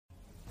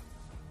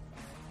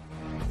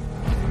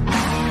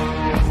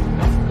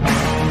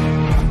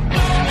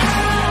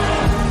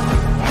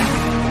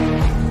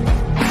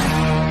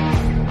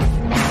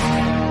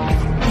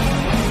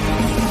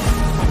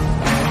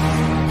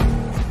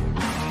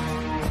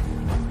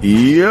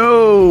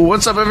Yo,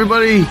 what's up,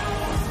 everybody?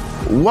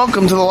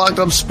 Welcome to the Locked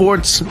Up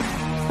Sports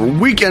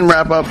Weekend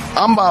Wrap-Up.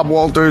 I'm Bob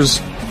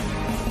Walters.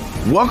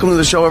 Welcome to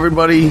the show,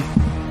 everybody.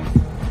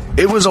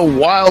 It was a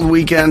wild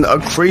weekend, a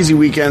crazy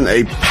weekend,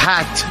 a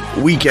packed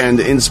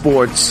weekend in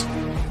sports,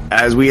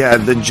 as we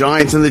had the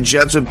Giants and the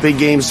Jets with big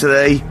games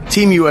today,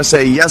 Team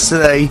USA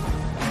yesterday,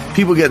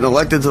 people getting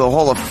elected to the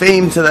Hall of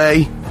Fame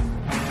today,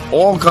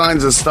 all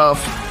kinds of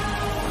stuff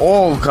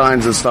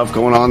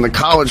going on. The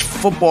college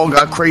football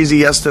got crazy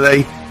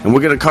yesterday, and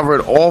we're going to cover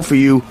it all for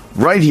you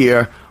right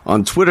here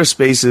on Twitter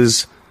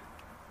Spaces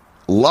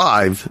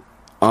live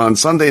on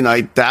Sunday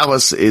night.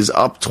 Dallas is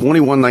up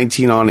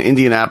 21-19 on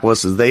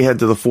Indianapolis as they head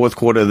to the fourth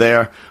quarter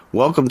there.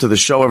 Welcome to the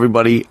show,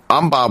 everybody.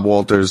 I'm Bob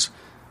Walters,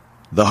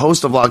 the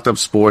host of Locked Up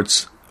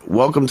Sports.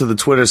 Welcome to the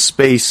Twitter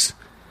Space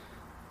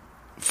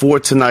for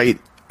tonight,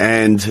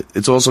 and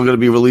it's also going to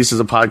be released as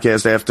a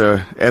podcast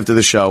after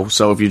the show.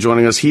 So if you're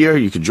joining us here,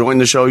 you could join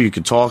the show, you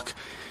could talk,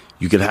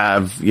 you could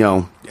have,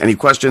 any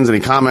questions, any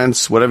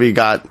comments, whatever you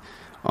got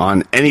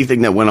on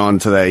anything that went on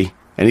today,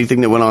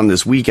 anything that went on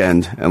this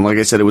weekend. And like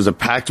I said, it was a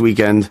packed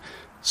weekend,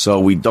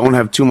 so we don't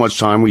have too much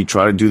time. We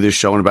try to do this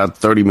show in about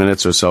 30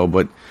 minutes or so,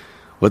 but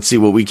let's see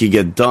what we can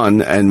get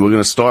done. And we're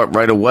going to start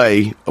right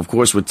away, of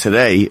course, with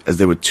today, as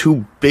there were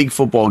two big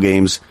football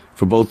games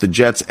for both the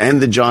Jets and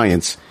the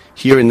Giants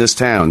here in this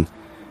town.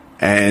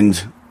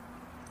 And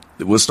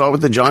we'll start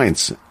with the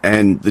Giants.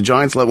 And the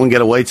Giants let one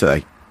get away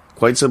today.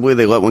 Quite simply,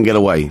 they let one get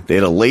away. They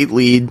had a late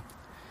lead.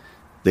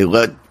 They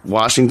let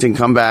Washington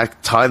come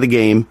back, tie the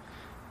game.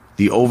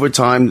 The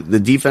overtime,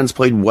 the defense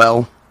played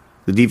well.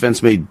 The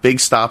defense made big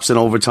stops in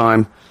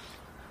overtime.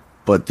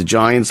 But the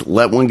Giants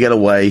let one get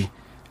away,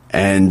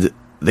 and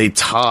they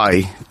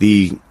tie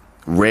the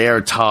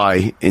rare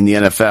tie in the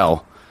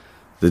NFL.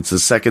 It's the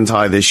second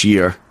tie this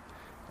year.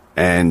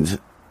 And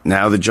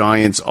now the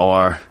Giants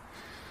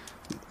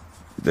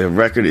their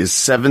record is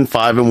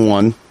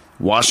 7-5-1.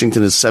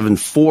 Washington is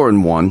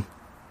 7-4-1.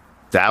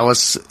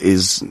 Dallas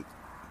is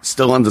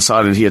still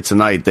undecided here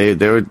tonight.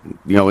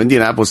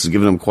 Indianapolis is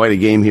giving them quite a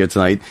game here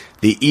tonight.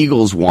 The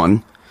Eagles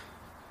won.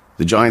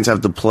 The Giants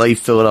have to play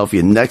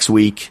Philadelphia next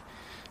week.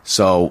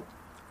 So,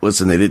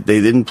 listen, they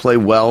didn't play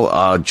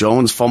well.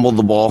 Jones fumbled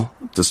the ball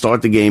to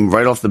start the game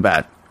right off the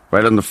bat,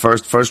 right on the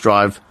first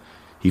drive.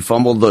 He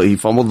fumbled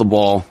the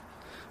ball.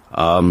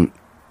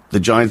 The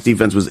Giants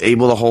defense was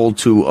able to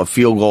hold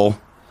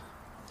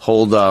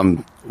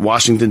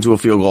Washington to a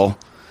field goal,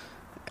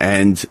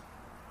 and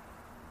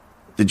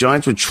the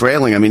Giants were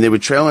trailing. I mean, they were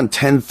trailing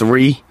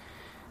 10-3,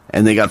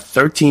 and they got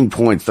 13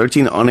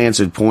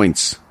 unanswered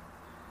points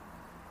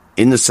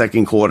in the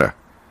second quarter.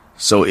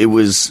 So they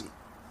were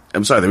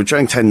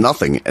trailing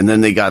 10-0, and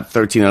then they got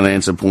 13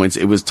 unanswered points.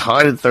 It was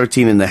tied at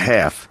 13 in the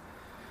half,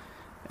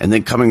 and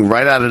then coming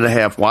right out of the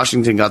half,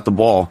 Washington got the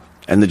ball,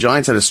 and the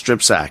Giants had a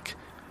strip sack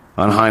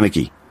on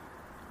Heineke.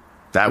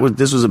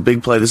 This was a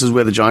big play. This is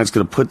where the Giants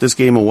could have put this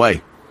game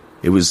away.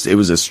 It was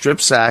a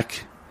strip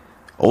sack.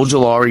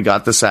 Ojulari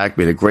got the sack,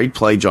 made a great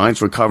play.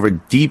 Giants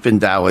recovered deep in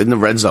Dallas in the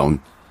red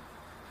zone.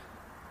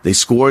 They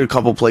scored a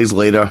couple plays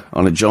later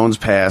on a Jones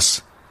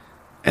pass,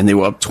 and they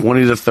were up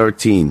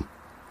 20-13.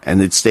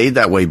 And it stayed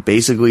that way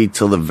basically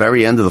till the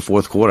very end of the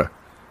fourth quarter.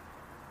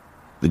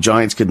 The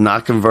Giants could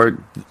not convert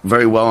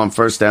very well on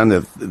first down.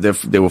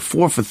 They were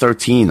 4 for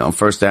 13 on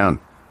first down.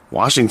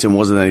 Washington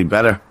wasn't any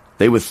better.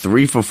 They were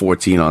 3 for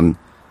 14 on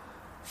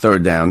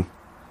third down.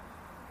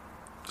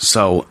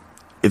 So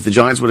if the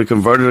Giants would have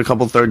converted a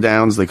couple third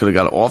downs, they could have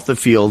got off the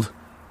field.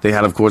 They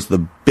had, of course, the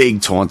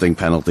big taunting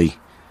penalty.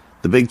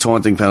 The big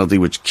taunting penalty,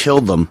 which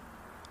killed them.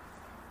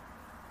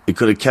 They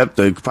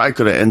probably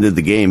could have ended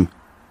the game.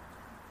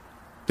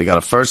 They got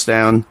a first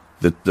down.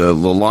 The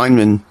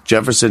lineman,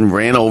 Jefferson,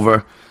 ran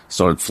over,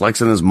 started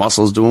flexing his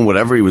muscles, doing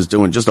whatever he was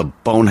doing. Just a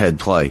bonehead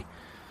play.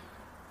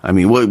 I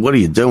mean, what are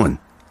you doing?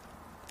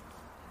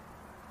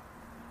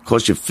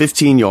 Cost you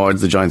 15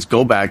 yards. The Giants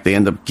go back. They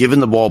end up giving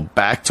the ball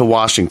back to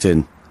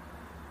Washington.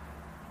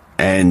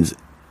 And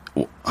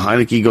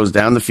Heineke goes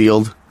down the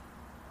field.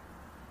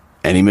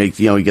 And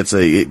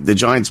the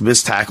Giants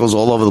missed tackles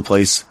all over the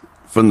place.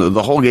 From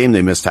the whole game,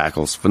 they missed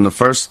tackles. From the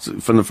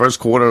first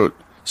quarter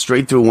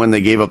straight through when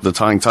they gave up the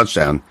tying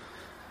touchdown.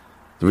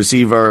 The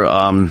receiver,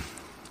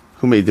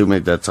 who made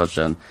that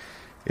touchdown?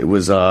 It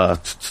was, I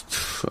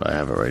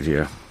have it right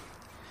here.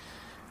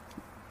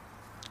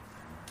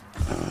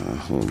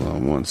 Hold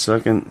on one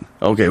second.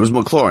 Okay, it was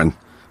McLaurin.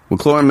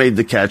 McLaurin made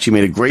the catch. He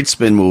made a great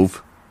spin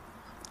move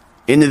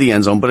into the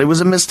end zone, but it was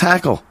a missed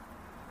tackle.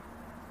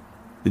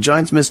 The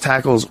Giants missed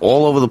tackles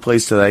all over the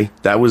place today.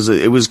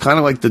 It was kind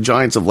of like the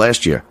Giants of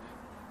last year,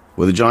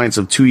 or the Giants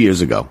of 2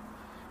 years ago.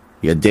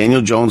 You had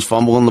Daniel Jones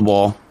fumbling the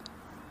ball.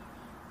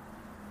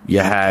 You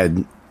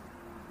had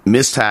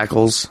missed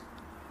tackles.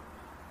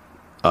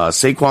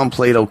 Saquon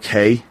played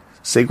okay.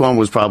 Saquon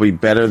was probably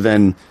better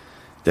than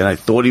I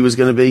thought he was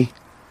going to be.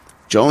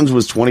 Jones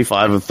was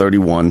 25 of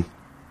 31.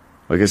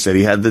 Like I said,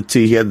 he had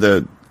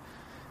the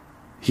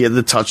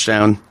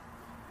touchdown.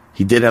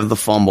 He did have the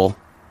fumble.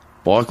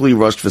 Barkley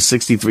rushed for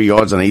 63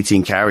 yards on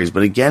 18 carries,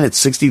 but again, it's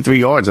 63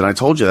 yards, and I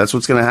told you that's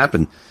what's going to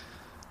happen.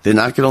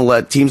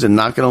 Teams are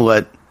not going to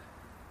let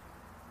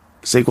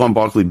Saquon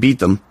Barkley beat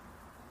them.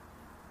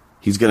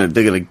 They're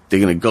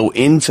gonna go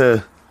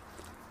into,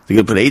 they're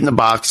gonna put 8 in the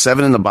box,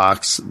 7 in the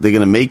box. They're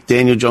gonna make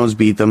Daniel Jones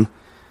beat them.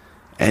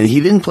 And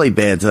he didn't play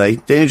bad today.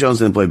 Daniel Jones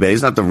didn't play bad.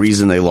 He's not the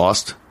reason they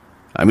lost.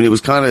 I mean, it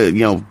was kind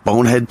of,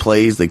 bonehead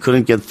plays. They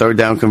couldn't get third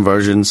down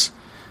conversions.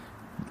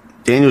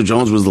 Daniel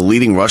Jones was the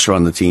leading rusher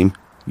on the team.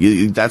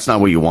 That's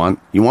not what you want.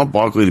 You want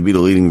Barkley to be the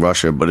leading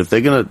rusher. But if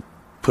they're going to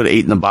put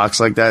 8 in the box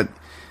like that,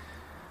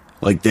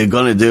 like they're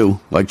going to do,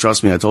 like,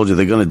 trust me, I told you,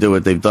 they're going to do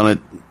it. They've done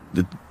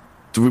it.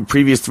 The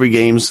previous 3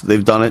 games,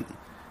 they've done it.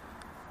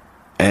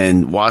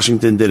 And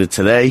Washington did it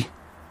today.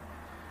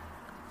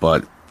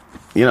 But,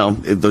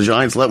 if the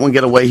Giants let one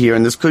get away here,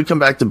 and this could come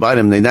back to bite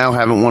them, they now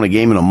haven't won a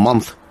game in a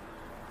month.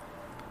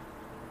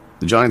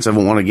 The Giants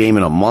haven't won a game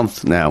in a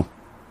month now.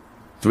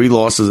 3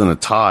 losses and a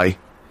tie.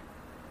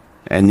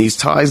 And these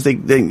ties,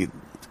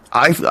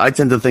 I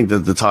tend to think that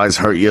the ties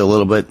hurt you a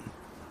little bit.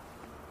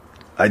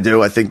 I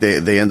do. I think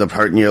they end up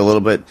hurting you a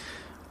little bit.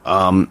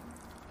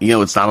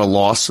 It's not a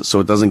loss, so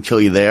it doesn't kill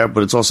you there,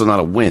 but it's also not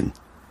a win.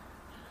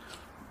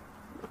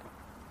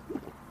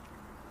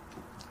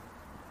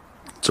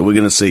 So we're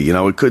going to see.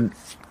 It could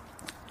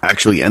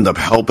actually end up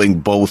helping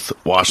both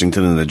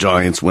Washington and the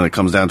Giants when it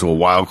comes down to a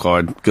wild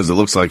card, because it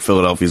looks like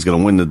Philadelphia is going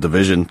to win the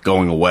division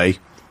going away.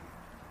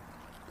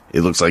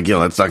 It looks like,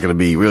 that's not going to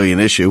be really an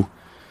issue.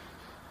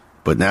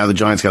 But now the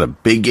Giants got a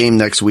big game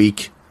next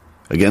week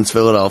against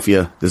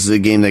Philadelphia. This is a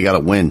game they got to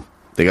win.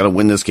 They got to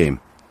win this game.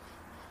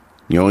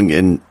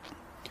 And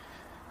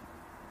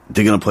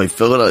they're going to play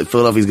Philadelphia.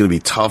 Philadelphia's going to be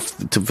tough.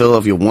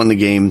 Philadelphia won the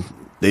game.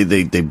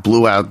 They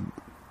blew out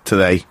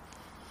today.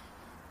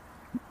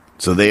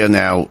 So they are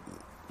now,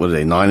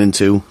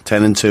 9-2,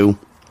 10-2.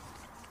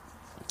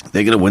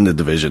 They're going to win the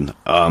division.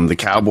 The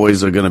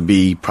Cowboys are going to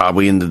be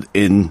probably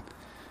in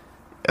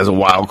as a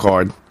wild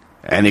card,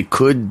 and it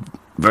could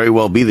very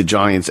well be the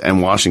Giants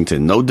and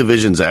Washington. No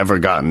division's ever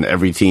gotten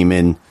every team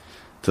in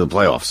to the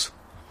playoffs.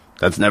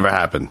 That's never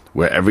happened,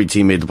 where every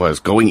team made the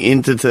playoffs. Going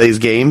into today's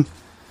game,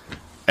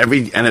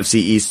 every NFC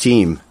East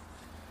team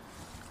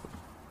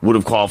would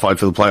have qualified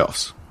for the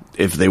playoffs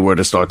if they were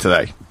to start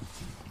today.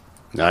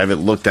 Now, I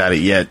haven't looked at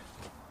it yet.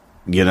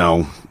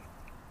 I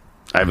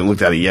haven't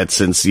looked at it yet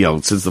since the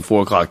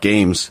 4:00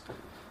 games.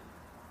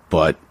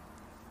 But,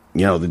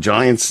 the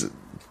Giants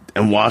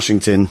and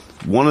Washington,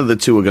 one of the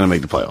two are going to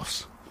make the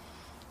playoffs.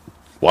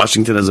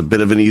 Washington has a bit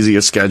of an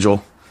easier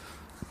schedule.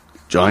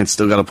 Giants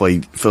still got to play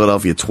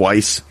Philadelphia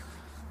twice.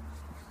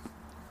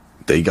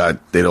 They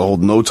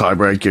hold no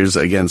tiebreakers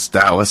against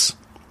Dallas.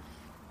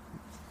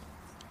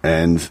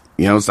 And,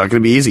 it's not going to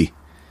be easy.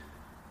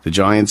 The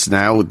Giants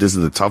now, this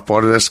is the tough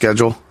part of their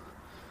schedule.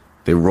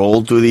 They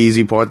rolled through the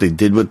easy part. They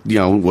did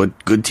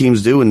what good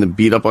teams do, and they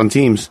beat up on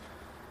teams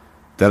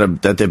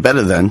that they're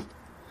better than.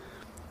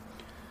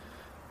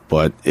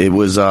 But it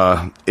was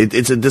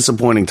it's a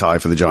disappointing tie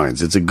for the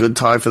Giants. It's a good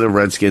tie for the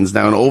Redskins.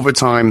 Now in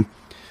overtime,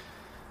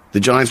 the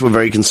Giants were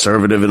very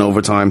conservative in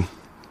overtime.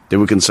 They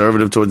were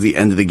conservative towards the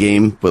end of the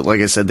game, but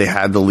like I said, they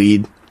had the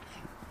lead.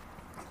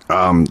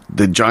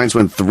 The Giants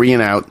went 3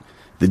 and out.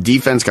 The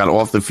defense got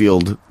off the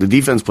field. The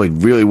defense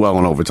played really well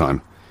in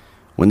overtime.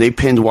 When they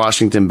pinned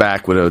Washington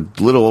back with a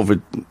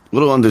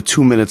little under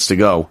 2 minutes to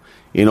go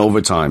in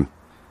overtime,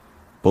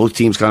 both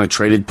teams kind of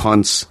traded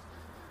punts.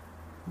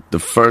 The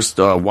first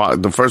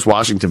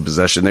Washington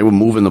possession, they were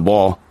moving the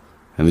ball,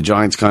 and the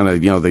Giants kind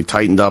of, they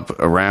tightened up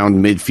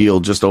around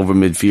midfield, just over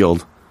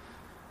midfield,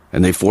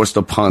 and they forced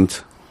a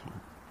punt.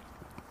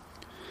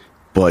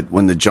 But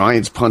when the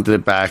Giants punted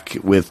it back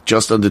with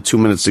just under 2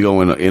 minutes to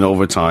go in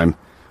overtime,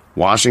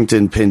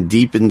 Washington pinned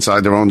deep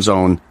inside their own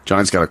zone.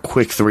 Giants got a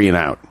quick 3 and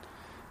out.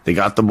 They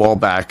got the ball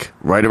back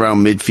right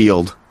around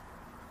midfield.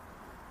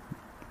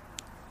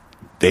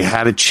 They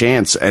had a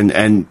chance,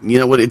 and you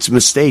know what? It's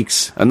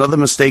mistakes. Another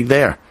mistake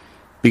there.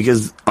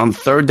 Because on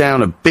third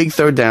down, a big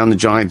third down, the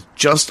Giants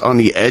just on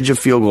the edge of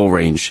field goal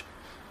range.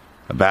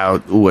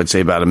 I'd say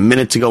about a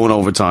minute to go in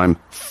overtime.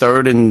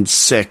 3rd and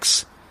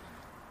 6.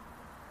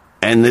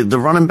 And the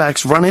running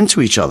backs run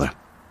into each other.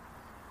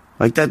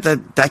 Like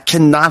that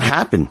cannot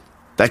happen.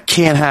 That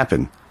can't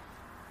happen.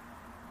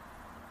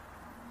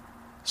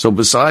 So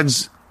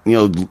besides,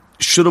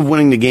 should have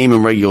winning the game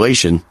in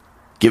regulation,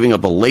 giving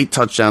up a late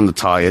touchdown to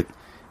tie it,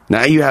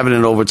 now you have it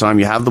in overtime.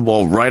 You have the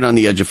ball right on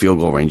the edge of field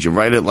goal range. You're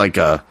right at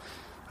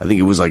I think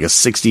it was like a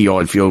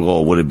 60-yard field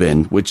goal would have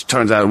been, which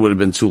turns out it would have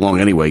been too long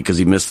anyway because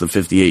he missed the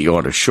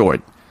 58-yarder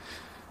short.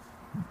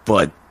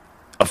 But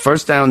a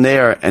first down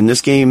there, and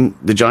this game,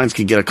 the Giants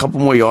could get a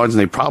couple more yards,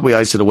 and they probably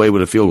ice it away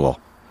with a field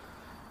goal.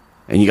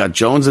 And you got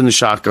Jones in the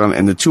shotgun,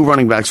 and the 2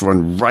 running backs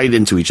run right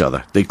into each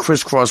other. They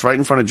crisscross right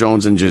in front of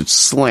Jones and just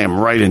slam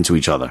right into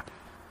each other.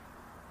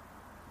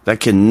 That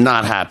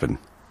cannot happen.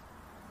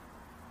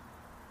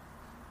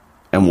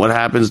 And what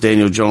happens?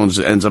 Daniel Jones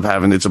ends up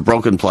it's a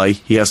broken play.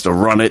 He has to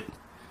run it.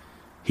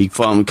 He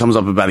comes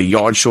up about a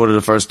yard short of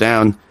the first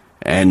down,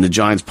 and the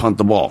Giants punt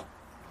the ball.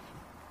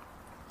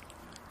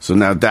 So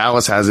now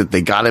Dallas has it.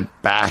 They got it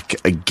back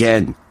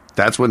again.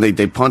 That's when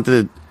they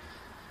punted it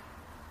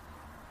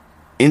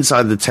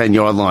inside the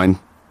 10-yard line.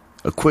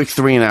 A quick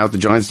 3-and-out. The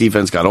Giants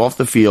defense got off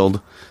the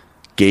field,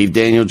 gave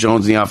Daniel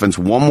Jones and the offense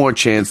one more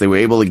chance. They were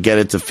able to get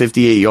it to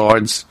 58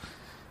 yards,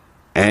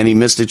 and he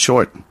missed it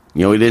short.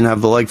 He didn't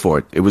have the leg for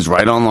it. It was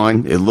right on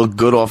line. It looked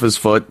good off his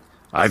foot.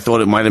 I thought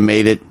it might have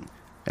made it,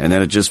 and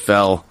then it just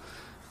fell.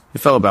 It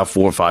fell about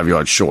 4 or 5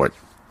 yards short.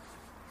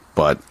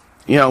 But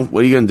what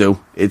are you going to do?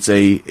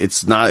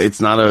 It's not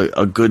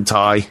a good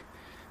tie.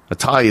 A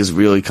tie is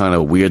really kind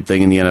of a weird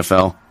thing in the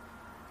NFL.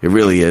 It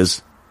really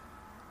is.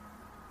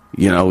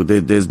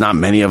 There's not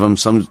many of them.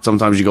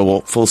 Sometimes you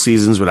go full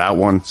seasons without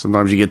one.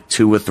 Sometimes you get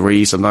 2 or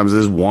 3. Sometimes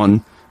there's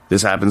one.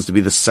 This happens to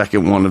be the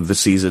second one of the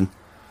season.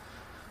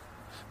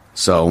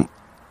 So,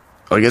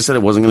 like I said,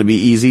 it wasn't going to be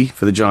easy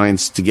for the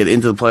Giants to get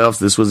into the playoffs.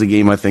 This was a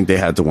game I think they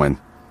had to win.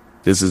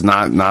 This is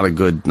not a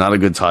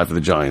good tie for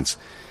the Giants.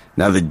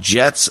 Now the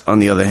Jets, on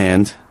the other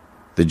hand,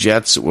 the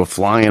Jets were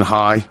flying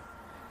high.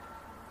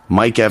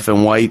 Mike F.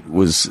 White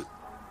was,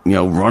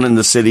 running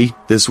the city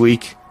this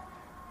week.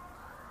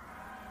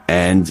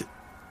 And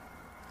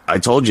I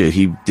told you,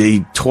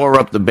 he tore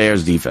up the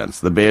Bears defense.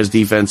 The Bears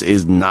defense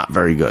is not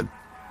very good.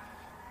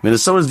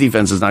 Minnesota's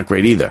defense is not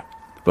great either.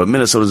 But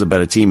Minnesota's a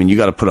better team, and you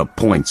got to put up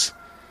points.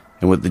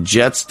 And what the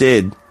Jets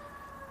did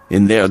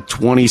in their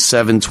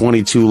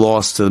 27-22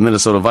 loss to the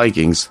Minnesota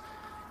Vikings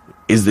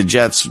is the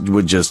Jets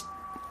were just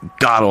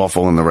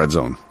god-awful in the red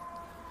zone.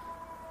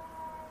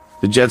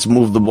 The Jets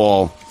moved the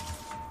ball.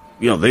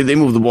 They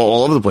moved the ball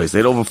all over the place. They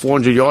had over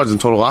 400 yards in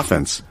total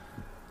offense.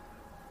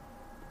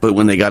 But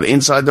when they got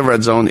inside the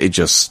red zone, it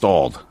just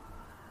stalled.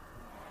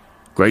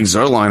 Greg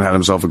Zuerlein had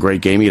himself a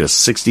great game. He had a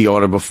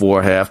 60-yarder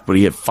before half, but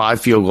he hit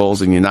 5 field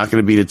goals, and you're not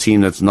going to beat a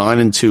team that's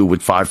 9-2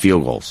 with 5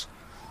 field goals.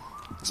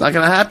 It's not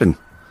going to happen.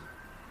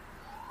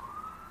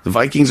 The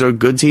Vikings are a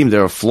good team.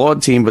 They're a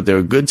flawed team, but they're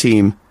a good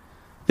team.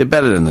 They're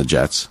better than the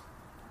Jets.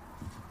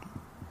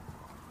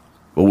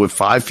 But with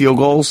 5 field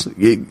goals,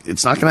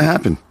 it's not going to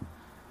happen.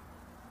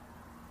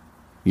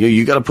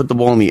 You got to put the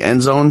ball in the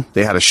end zone.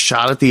 They had a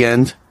shot at the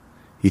end.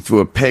 He threw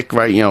a pick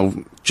right,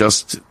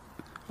 just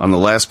on the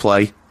last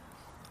play.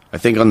 I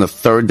think on the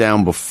third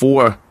down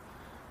before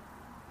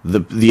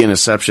the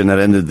interception that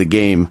ended the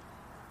game.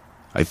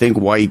 I think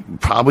White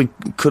probably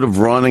could have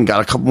run and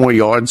got a couple more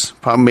yards.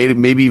 Probably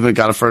maybe even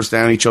got a first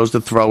down. He chose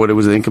to throw it. It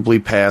was an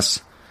incomplete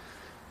pass.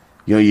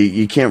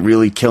 You can't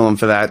really kill him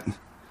for that.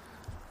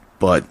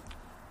 But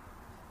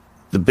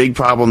the big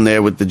problem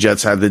there with the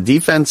Jets had the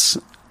defense.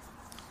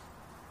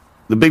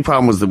 The big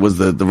problem was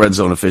the red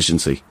zone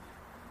efficiency.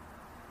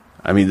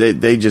 I mean,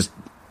 they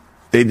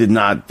did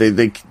not.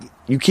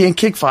 You can't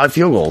kick 5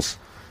 field goals.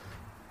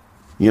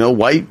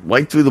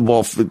 White threw the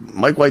ball.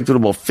 Mike White threw the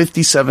ball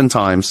 57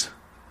 times,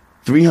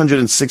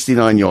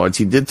 369 yards.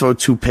 He did throw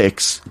 2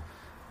 picks.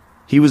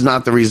 He was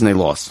not the reason they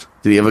lost.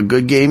 Did he have a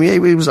good game? Yeah,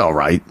 he was all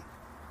right.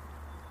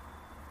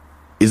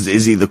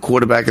 Is he the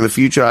quarterback of the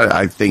future?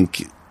 I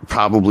think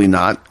probably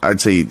not. I'd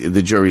say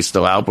the jury's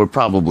still out, but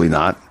probably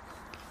not.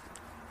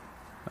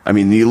 I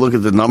mean, you look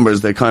at the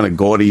numbers; they're kind of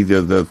gaudy.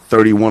 They're the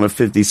 31 of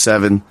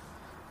 57,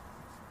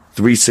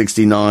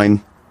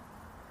 369.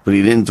 But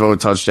he didn't throw a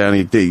touchdown.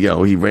 He did,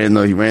 he ran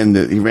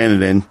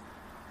it in,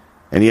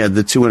 and he had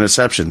the 2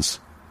 interceptions.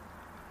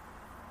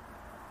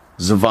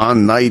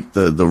 Zavon Knight,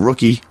 the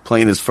rookie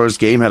playing his first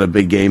game, had a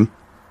big game.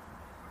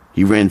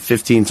 He ran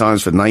 15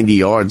 times for 90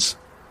 yards,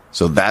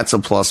 so that's a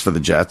plus for the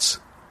Jets.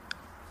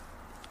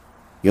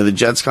 The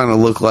Jets kind of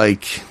look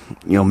like,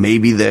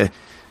 maybe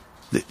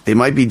they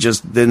might be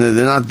they're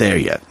not there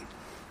yet.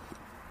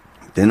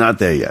 They're not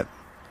there yet.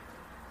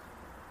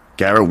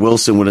 Garrett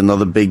Wilson with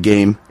another big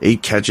game.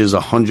 8 catches,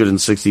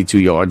 162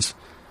 yards.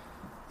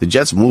 The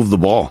Jets moved the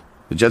ball.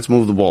 The Jets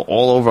moved the ball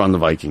all over on the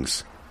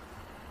Vikings.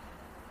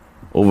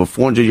 Over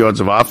 400 yards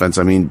of offense.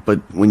 I mean, but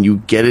when you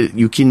get it,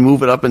 you can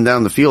move it up and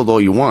down the field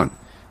all you want.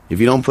 If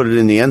you don't put it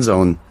in the end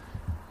zone,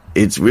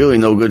 it's really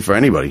no good for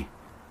anybody.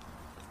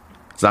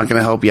 It's not going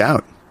to help you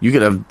out. You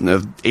could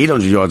have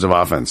 800 yards of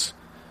offense.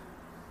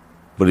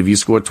 But if you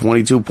score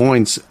 22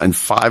 points and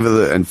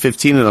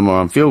 15 of them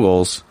are on field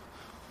goals,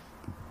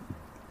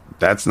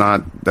 that's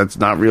not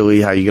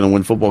really how you're going to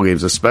win football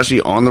games,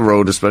 especially on the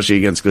road, especially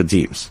against good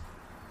teams.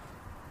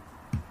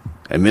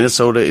 And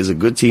Minnesota is a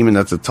good team, and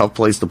that's a tough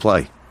place to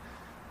play.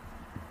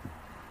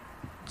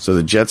 So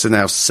the Jets are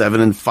now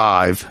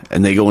 7-5,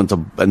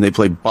 and they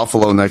play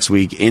Buffalo next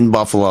week in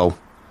Buffalo,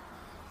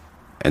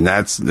 and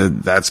that's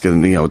going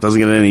to it doesn't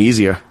get any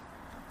easier.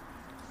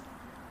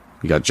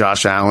 You got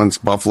Josh Allen's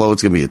Buffalo.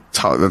 That's going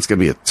to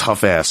be a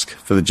tough ask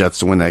for the Jets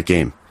to win that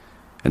game,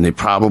 and they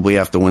probably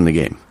have to win the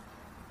game.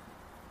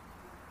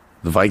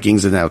 The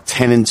Vikings are now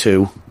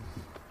 10-2,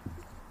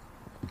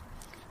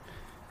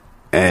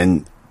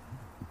 and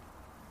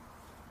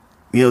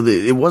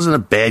it wasn't a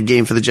bad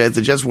game for the Jets.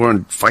 The Jets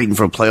weren't fighting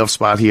for a playoff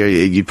spot here.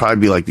 You'd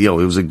probably be like, it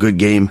was a good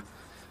game.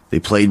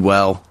 They played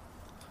well,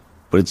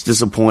 but it's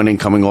disappointing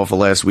coming off of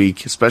last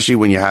week, especially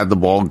when you had the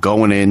ball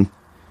going in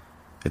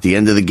at the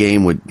end of the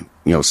game with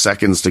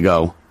seconds to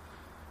go,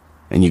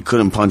 and you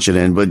couldn't punch it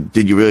in. But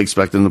did you really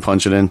expect them to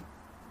punch it in?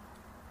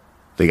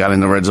 They got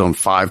in the red zone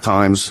 5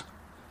 times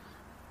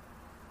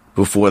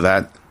before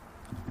that,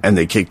 and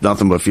they kicked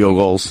nothing but field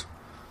goals.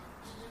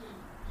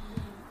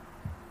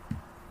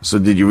 So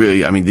did you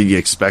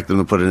expect them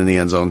to put it in the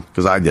end zone?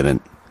 Because I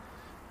didn't.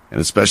 And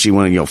especially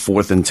when,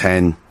 4th and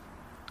 10,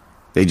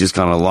 they just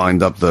kind of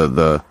lined up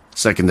the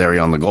secondary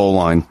on the goal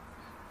line,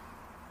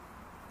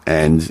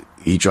 and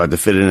he tried to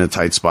fit it in a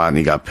tight spot, and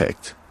he got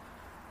picked.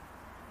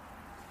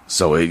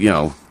 So,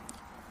 again,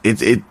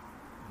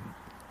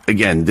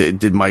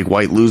 did Mike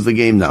White lose the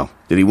game? No.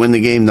 Did he win the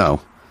game?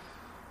 No.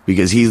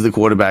 Because he's the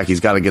quarterback. He's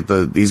got to get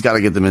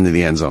them into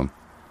the end zone.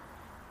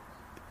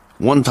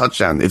 1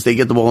 touchdown. If they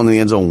get the ball into the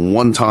end zone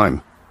 1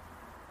 time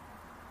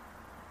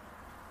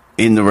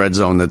in the red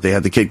zone, that they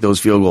had to kick those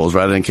field goals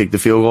rather than kick the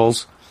field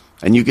goals.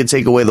 And you could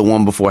take away the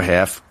one before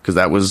half, because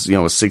that was, a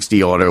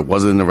 60-yarder. It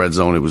wasn't in the red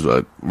zone. It was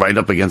right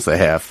up against the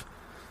half.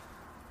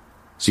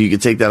 So you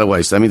could take that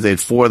away. So that means they had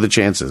 4 other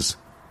chances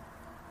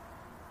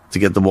to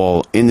get the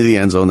ball into the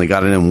end zone. They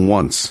got it in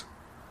once.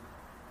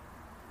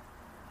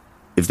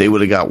 If they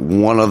would have got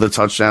 1 other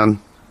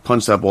touchdown,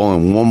 punched that ball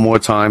in 1 more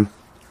time,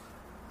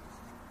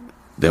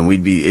 then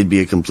it'd be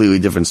a completely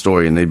different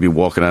story, and they'd be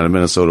walking out of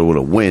Minnesota with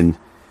a win,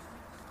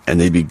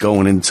 and they'd be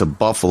going into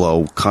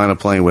Buffalo kind of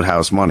playing with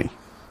house money.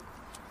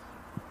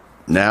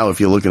 Now, if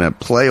you're looking at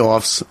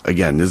playoffs,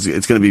 again, it's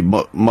going to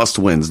be must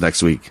wins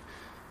next week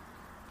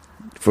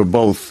for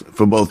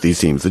both these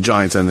teams, the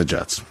Giants and the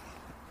Jets.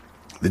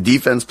 The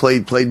defense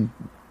played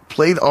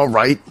all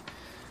right,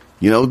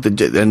 and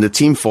the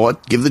team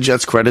fought. Give the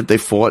Jets credit; they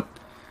fought.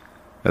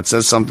 That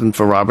says something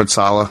for Robert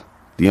Saleh.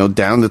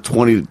 Down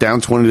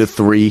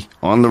 20-3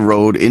 on the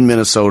road in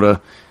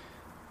Minnesota.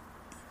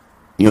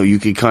 You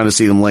could kind of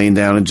see them laying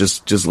down and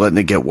just letting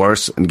it get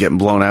worse and getting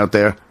blown out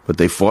there. But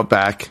they fought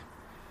back.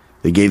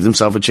 They gave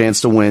themselves a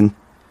chance to win.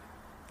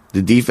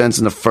 The defense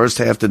in the first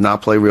half did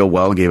not play real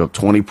well. Gave up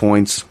 20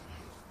 points.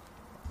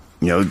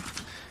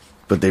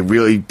 But they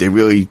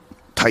really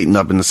tightened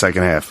up in the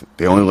second half.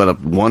 They only let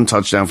up 1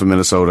 touchdown for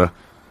Minnesota.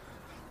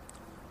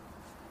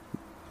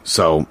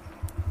 So,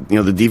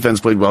 the defense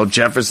played well.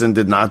 Jefferson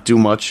did not do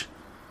much.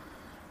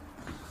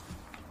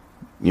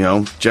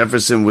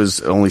 Jefferson was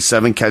only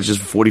 7 catches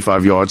for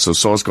 45 yards, so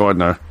Sauce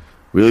Gardner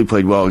really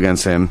played well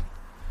against him.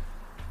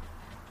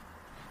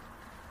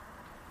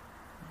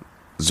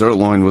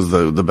 Zerline was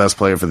the best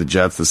player for the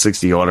Jets. The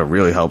 60-yarder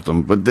really helped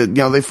them. But,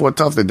 they fought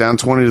tough. They're down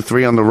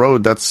 20-3 on the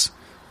road. That's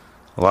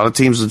a lot of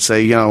teams would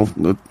say,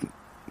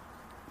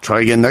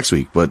 try again next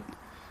week. But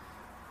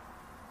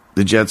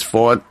the Jets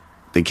fought.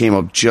 They came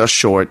up just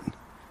short.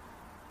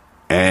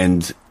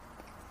 And,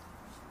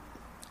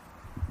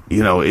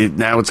 now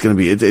it's going to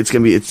be,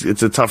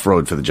 it's a tough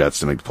road for the Jets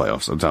to make the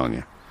playoffs, I'm telling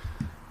you.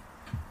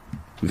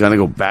 We got to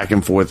go back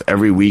and forth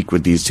every week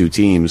with these 2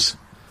 teams.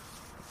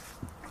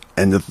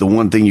 And the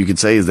one thing you could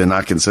say is they're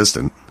not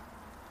consistent.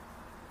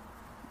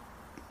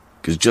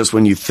 Because just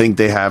when you think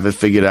they have it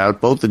figured out,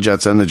 both the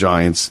Jets and the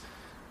Giants,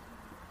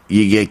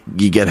 you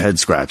get head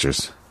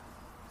scratchers.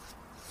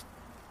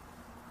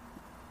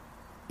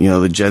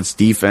 The Jets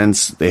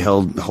defense, they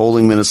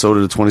holding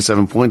Minnesota to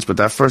 27 points, but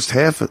that first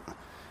half,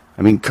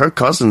 Kirk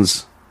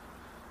Cousins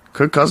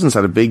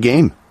had a big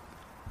game.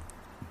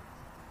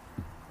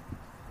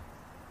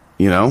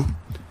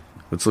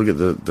 Let's look at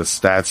the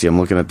stats here. I'm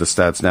looking at the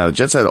stats now. The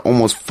Jets had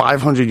almost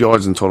 500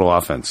 yards in total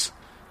offense.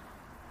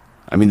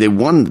 They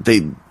won. They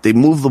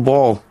moved the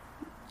ball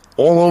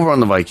all over on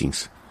the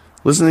Vikings.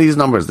 Listen to these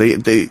numbers. They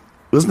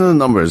listen to the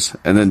numbers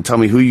and then tell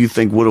me who you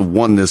think would have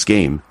won this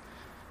game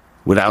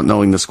without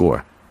knowing the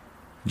score.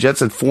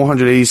 Jets had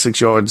 486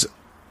 yards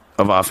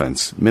of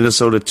offense.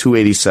 Minnesota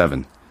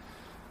 287.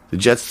 The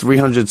Jets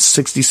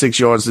 366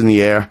 yards in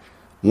the air,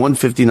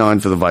 159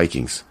 for the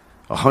Vikings.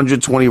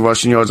 120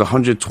 rushing yards,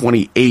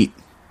 128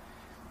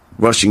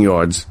 rushing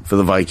yards for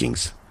the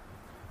Vikings.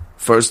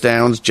 First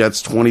downs,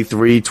 Jets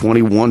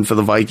 23-21 for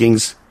the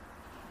Vikings.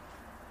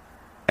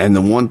 And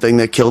the one thing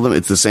that killed them,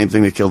 it's the same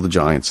thing that killed the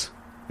Giants.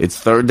 It's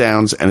third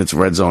downs and it's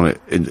red zone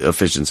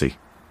efficiency.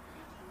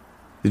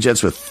 The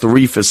Jets were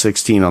 3 for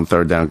 16 on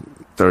third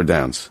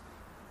downs.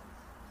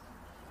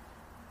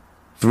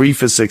 3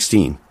 for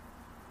 16.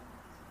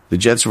 The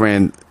Jets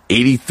ran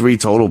 83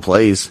 total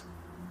plays.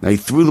 Now, he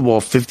threw the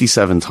ball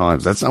 57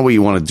 times. That's not what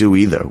you want to do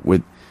either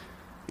with,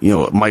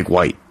 Mike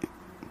White.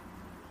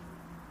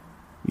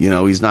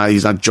 He's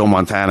not Joe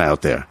Montana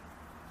out there.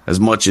 As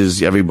much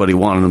as everybody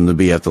wanted him to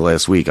be after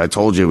last week. I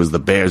told you it was the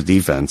Bears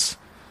defense.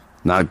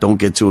 Don't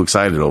get too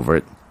excited over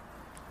it.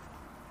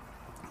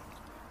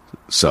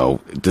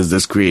 So, does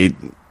this create...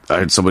 I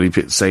heard somebody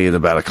say it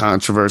about a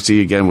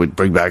controversy again with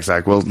bring back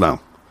Zach Wilson. No.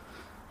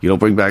 You don't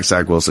bring back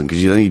Zach Wilson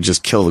because then you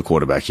just kill the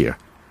quarterback here.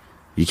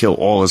 You kill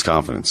all his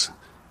confidence.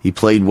 He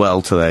played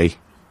well today.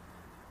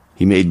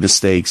 He made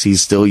mistakes.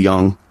 He's still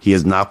young. He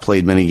has not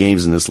played many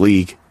games in this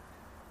league.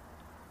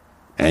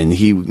 And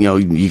you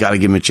got to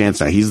give him a chance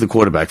now. He's the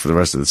quarterback for the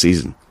rest of the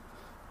season.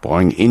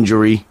 Barring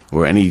injury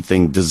or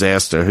anything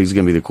disaster, he's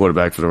going to be the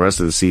quarterback for the rest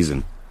of the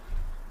season.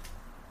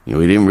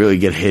 He didn't really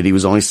get hit. He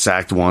was only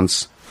sacked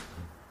once.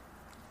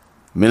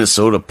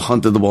 Minnesota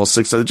punted the ball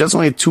 6 times. The Jets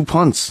only had 2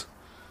 punts.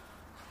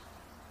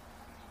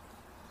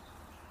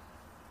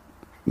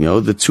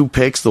 The 2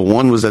 picks, the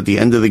one was at the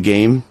end of the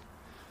game.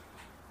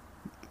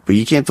 But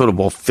you can't throw the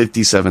ball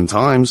 57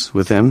 times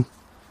with him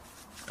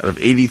out of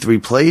 83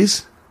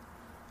 plays.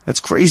 That's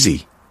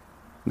crazy.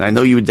 And I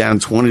know you were down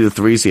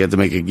 20-3, so you had to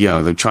make it,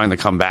 they're trying to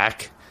come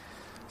back.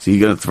 So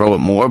you're going to throw it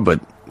more, but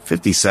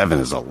 57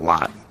 is a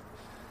lot.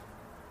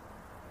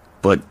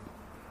 But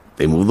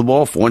they moved the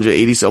ball,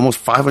 480, almost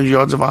 500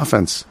 yards of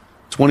offense.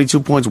 22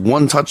 points,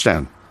 1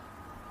 touchdown.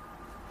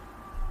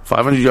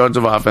 500 yards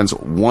of offense,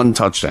 1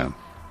 touchdown.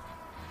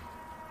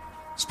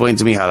 Explain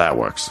to me how that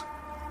works.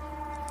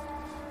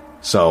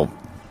 So,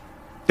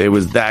 there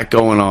was that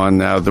going on.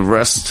 Now, the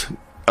rest,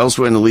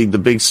 elsewhere in the league, the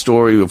big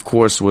story, of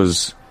course,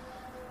 was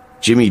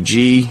Jimmy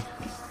G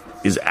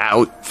is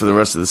out for the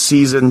rest of the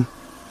season.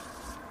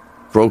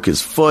 Broke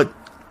his foot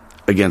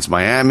against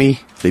Miami.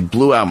 They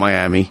blew out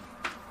Miami.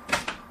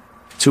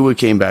 Tua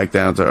came back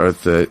down to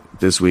earth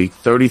this week.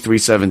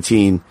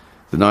 33-17.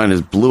 The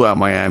Niners blew out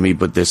Miami,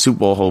 but their Super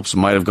Bowl hopes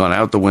might have gone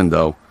out the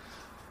window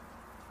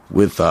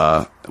with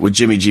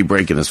Jimmy G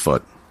breaking his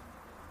foot.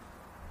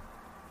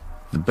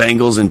 The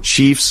Bengals and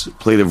Chiefs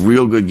played a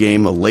real good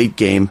game, a late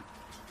game.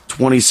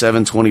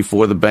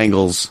 27-24. The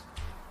Bengals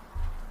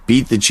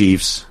beat the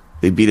Chiefs.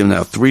 They beat them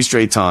now 3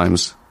 straight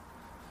times.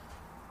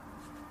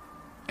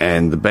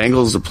 And the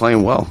Bengals are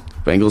playing well.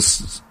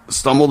 Bengals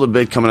stumbled a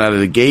bit coming out of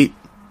the gate.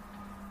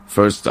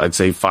 First, I'd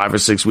say 5 or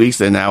 6 weeks.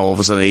 They're now all of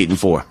a sudden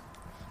 8-4.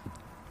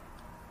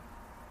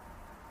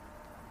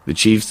 The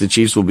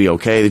Chiefs will be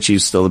okay. The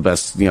Chiefs still the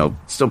best,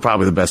 still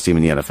probably the best team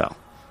in the NFL.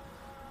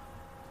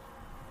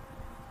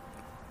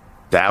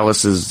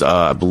 Dallas is,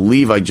 I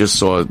believe I just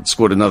saw,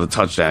 scored another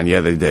touchdown.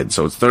 Yeah, they did.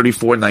 So it's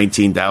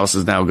 34-19. Dallas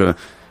is now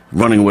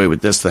running away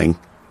with this thing.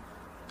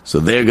 So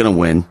they're going to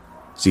win.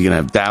 So you're going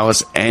to have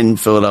Dallas and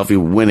Philadelphia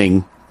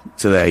winning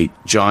today.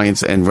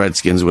 Giants and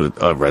Redskins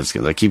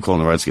Redskins. I keep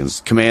calling them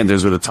Redskins.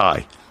 Commanders with a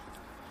tie.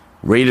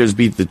 Raiders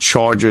beat the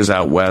Chargers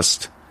out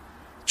west.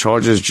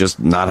 Chargers just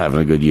not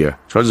having a good year.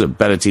 Chargers are a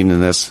better team than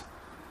this.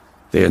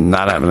 They are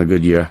not having a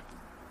good year.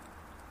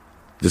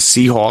 The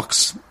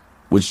Seahawks,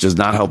 which does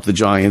not help the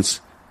Giants,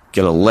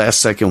 get a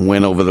last-second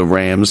win over the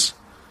Rams.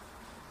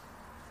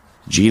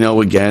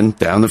 Geno again,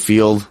 down the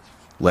field.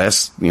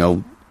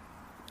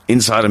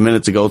 Inside a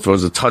minute to go,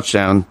 throws a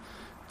touchdown.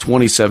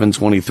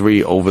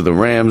 27-23 over the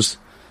Rams.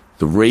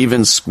 The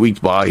Ravens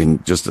squeaked by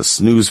in just a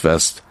snooze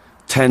fest.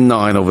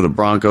 10-9 over the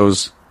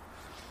Broncos.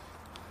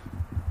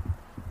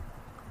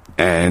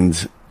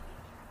 And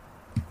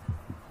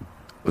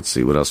let's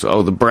see what else.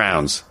 Oh, the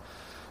Browns.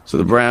 So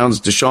the Browns,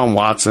 Deshaun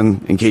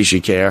Watson, in case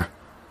you care.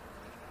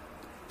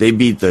 They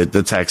beat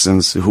the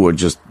Texans, who are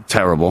just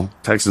terrible.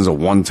 Texans are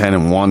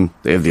 1-10-1.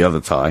 They have the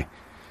other tie.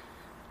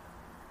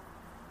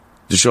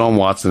 Deshaun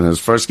Watson, his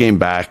first game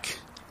back,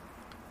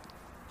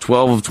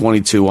 12 of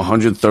 22,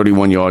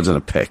 131 yards and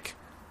a pick.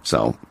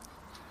 So,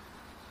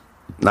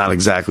 not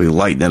exactly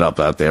lighting it up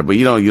out there, but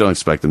you don't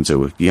expect him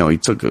to.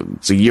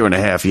 It's a year and a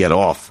half he had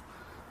off.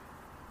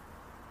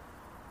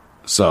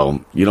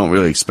 So, you don't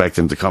really expect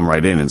him to come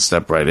right in and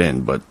step right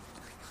in, but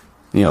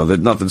there's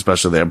nothing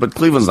special there. But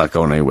Cleveland's not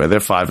going anywhere. They're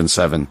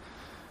 5-7.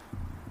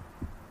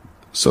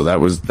 So that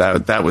was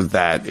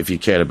that, if you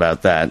cared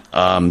about that.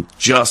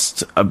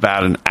 Just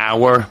about an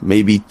hour,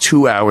 maybe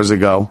 2 hours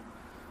ago,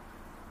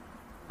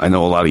 I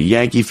know a lot of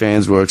Yankee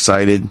fans were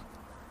excited.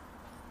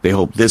 They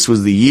hoped this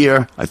was the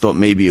year. I thought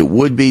maybe it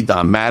would be.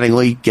 Don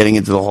Mattingly getting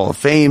into the Hall of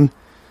Fame.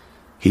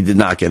 He did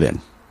not get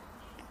in.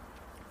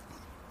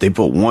 They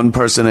put one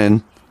person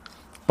in,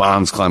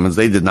 Bonds Clemens.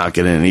 They did not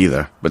get in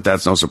either, but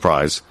that's no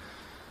surprise.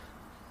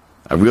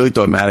 I really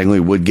thought Mattingly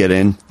would get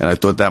in, and I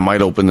thought that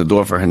might open the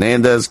door for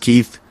Hernandez,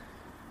 Keith.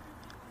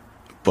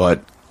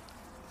 But,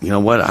 you know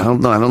what? I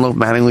don't know. I don't know if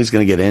Mattingly's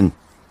going to get in.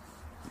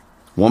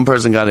 One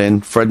person got in,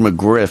 Fred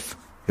McGriff.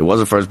 It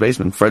was a first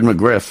baseman, Fred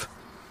McGriff.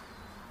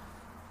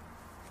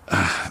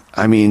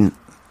 I mean,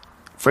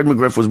 Fred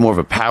McGriff was more of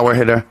a power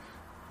hitter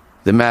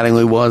than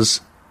Mattingly was.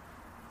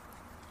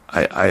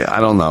 I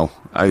don't know.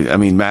 I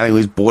mean,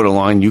 Mattingly's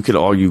borderline. You could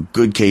argue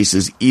good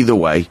cases either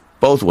way.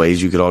 Both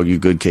ways you could argue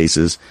good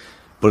cases.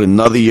 But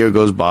another year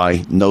goes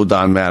by, no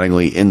Don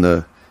Mattingly in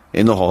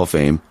the Hall of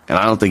Fame, and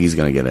I don't think he's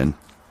going to get in.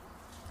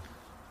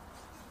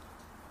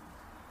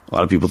 A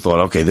lot of people thought,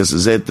 okay, this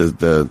is it.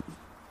 The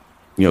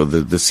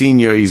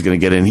senior, he's going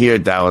to get in here.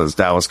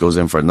 Dallas goes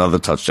in for another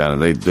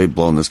touchdown, and they've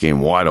blown this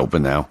game wide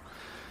open now.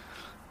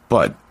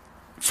 But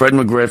Fred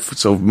McGriff,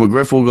 so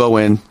McGriff will go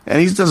in, and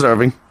he's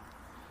deserving.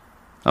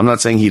 I'm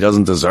not saying he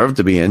doesn't deserve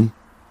to be in.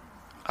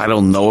 I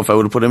don't know if I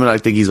would have put him in. I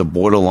think he's a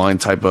borderline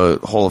type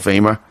of Hall of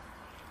Famer.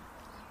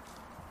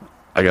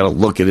 I got to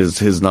look at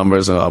his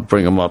numbers, and I'll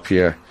bring them up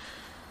here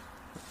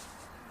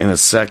in a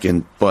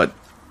second. But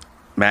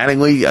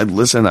Mattingly,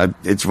 listen,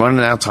 it's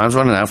running out. Time's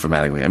running out for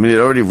Mattingly. I mean, it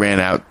already ran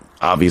out,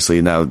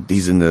 obviously. Now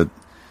he's in the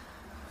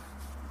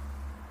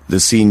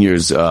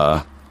seniors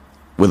where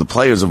the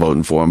players are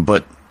voting for him.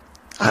 But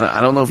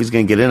I don't know if he's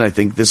going to get in. I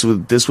think this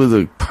was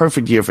a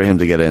perfect year for him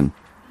to get in.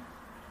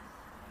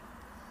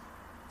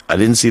 I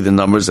didn't see the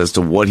numbers as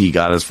to what he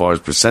got as far as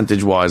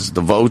percentage-wise,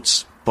 the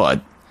votes,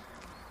 but,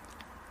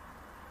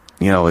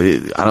 I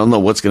don't know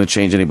what's going to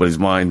change anybody's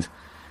mind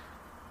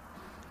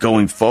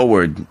going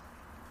forward,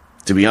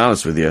 to be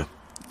honest with you,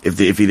 if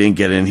he didn't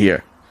get in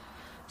here.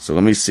 So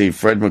let me see.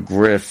 Fred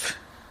McGriff.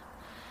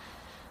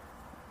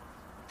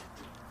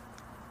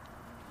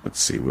 Let's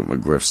see what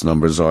McGriff's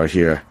numbers are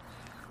here.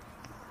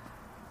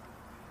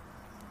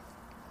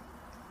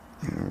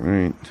 All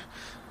right.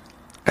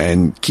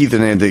 And Keith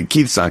Hernandez,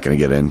 Keith's not going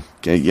to get in.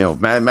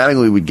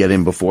 Mattingly would get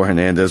in before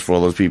Hernandez for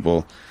all those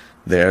people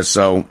there.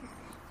 So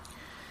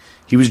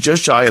he was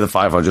just shy of the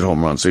 500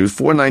 home runs. So he was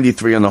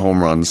 493 on the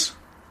home runs.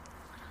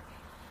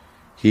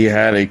 He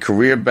had a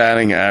career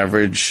batting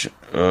average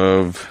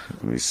of,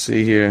 let me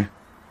see here,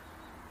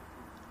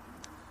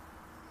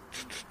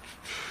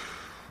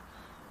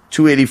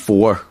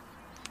 284.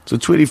 So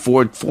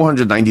 284,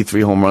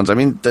 493 home runs. I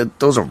mean,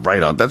 those are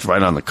that's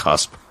right on the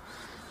cusp.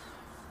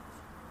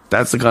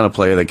 That's the kind of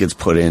player that gets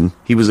put in.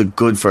 He was a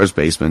good first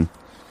baseman.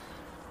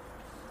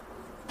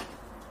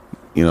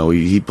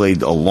 He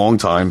played a long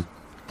time.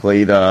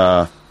 Played,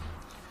 from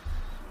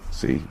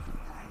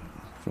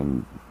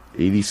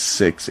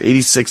 86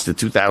 to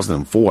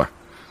 2004.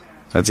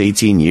 That's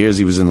 18 years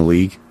he was in the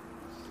league.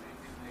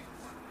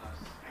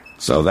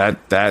 So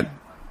that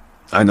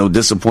I know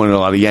disappointed a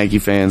lot of Yankee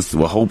fans.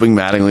 Were hoping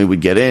Mattingly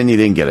would get in. He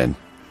didn't get in.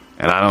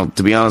 And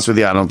to be honest with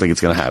you, I don't think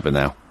it's going to happen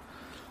now.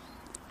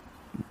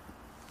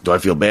 Do I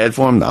feel bad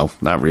for him? No,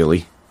 not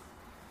really.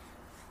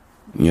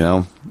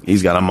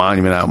 He's got a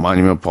monument out,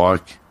 Monument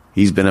Park.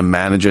 He's been a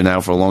manager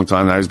now for a long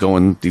time. Now he's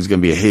going to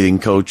be a hitting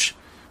coach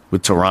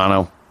with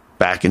Toronto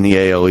back in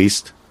the AL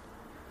East.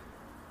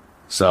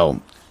 So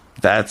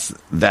that's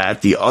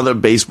that. The other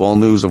baseball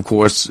news, of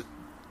course,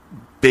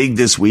 big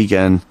this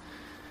weekend.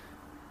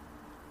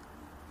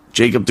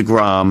 Jacob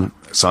deGrom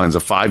signs a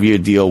 5-year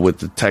deal with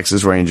the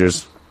Texas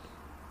Rangers.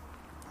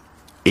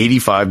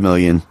 $85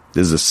 million.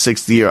 There's a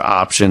 6th-year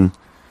option.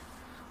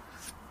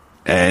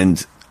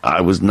 And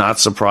I was not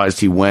surprised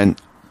he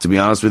went. To be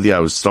honest with you, I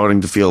was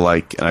starting to feel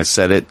like, and I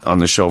said it on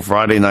the show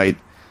Friday night,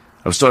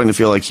 I was starting to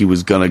feel like he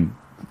was gonna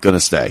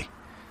stay.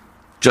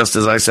 Just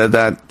as I said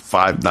that,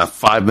 not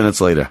 5 minutes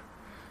later,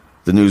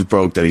 the news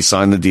broke that he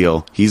signed the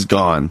deal. He's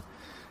gone.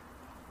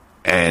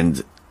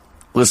 And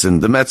listen,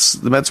 the Mets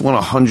won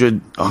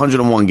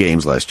 101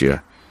 games last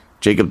year.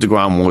 Jacob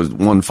deGrom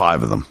won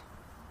 5 of them.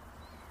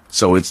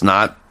 So it's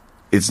not,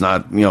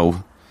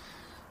 the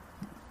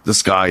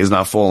sky is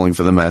not falling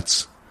for the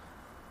Mets.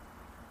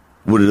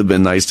 Would it have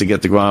been nice to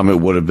get deGrom? It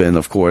would have been,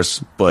 of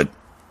course, but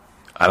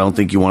I don't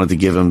think you wanted to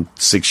give him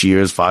 6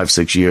 years,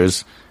 5-6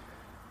 years.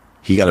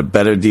 He got a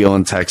better deal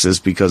in Texas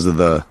because of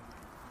the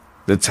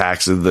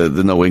tax,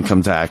 the no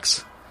income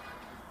tax.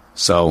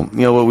 So,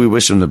 we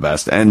wish him the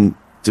best. And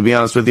to be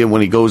honest with you,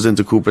 when he goes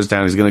into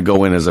Cooperstown, he's going to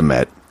go in as a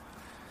Met,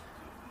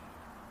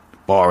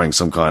 barring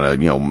some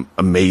kind of,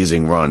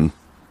 amazing run.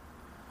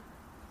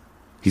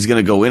 He's going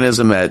to go in as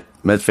a Met.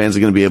 Met fans are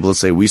going to be able to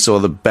say, we saw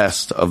the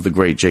best of the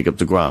great Jacob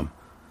deGrom.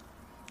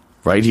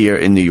 Right here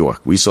in New York.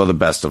 We saw the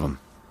best of him.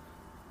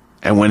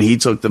 And when he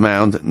took the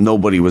mound,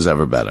 nobody was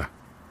ever better.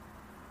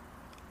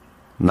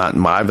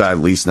 I've at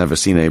least never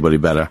seen anybody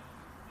better.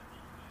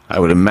 I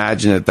would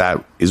imagine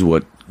that is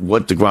what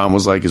deGrom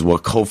was like, is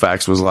what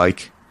Koufax was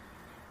like.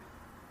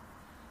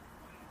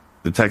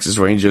 The Texas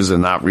Rangers are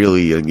not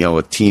really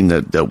a team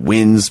that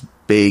wins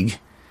big.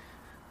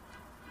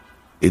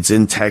 It's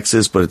in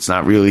Texas, but it's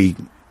not really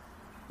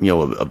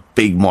a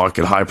big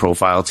market, high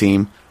profile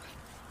team.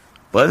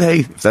 But hey,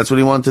 if that's what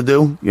he wanted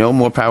to do,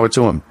 more power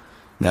to him.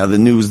 Now the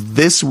news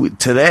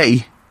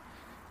today,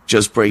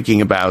 just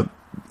breaking about,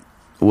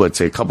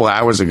 a couple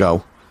hours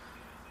ago,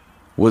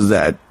 was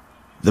that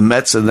the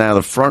Mets are now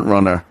the front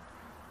runner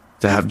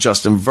to have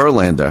Justin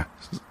Verlander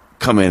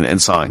come in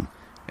and sign.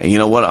 And you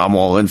know what? I'm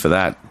all in for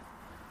that.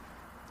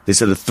 They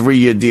said a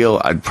 3-year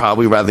deal. I'd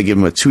probably rather give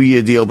him a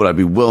 2-year deal, but I'd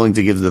be willing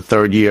to give the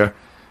 3rd year.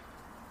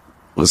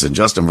 Listen,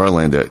 Justin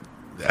Verlander,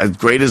 as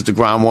great as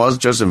deGrom was,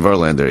 Justin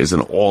Verlander is an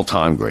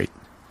all-time great.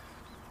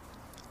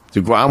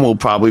 deGrom will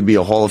probably be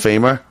a Hall of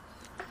Famer.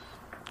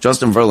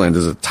 Justin Verlander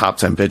is a top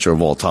 10 pitcher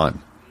of all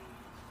time.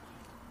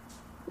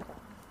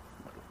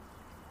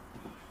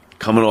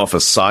 Coming off a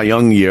Cy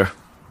Young year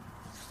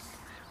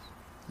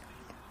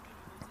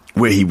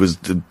where he was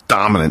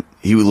dominant.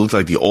 He looked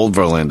like the old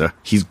Verlander.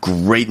 He's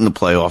great in the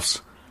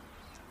playoffs.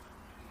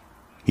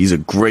 He's a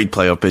great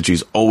playoff pitcher.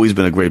 He's always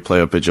been a great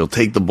playoff pitcher. He'll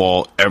take the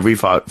ball every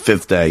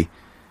 5th day.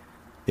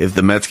 If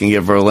the Mets can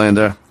get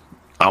Verlander,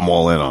 I'm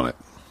all in on it.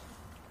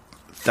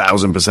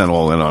 1,000%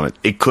 all in on it.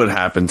 It could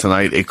happen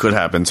tonight. It could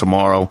happen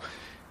tomorrow.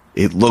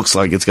 It looks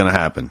like it's going to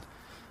happen.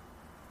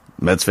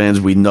 Mets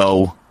fans, we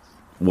know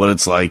what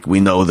it's like. We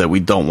know that we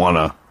don't want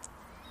to,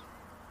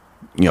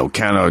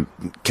 count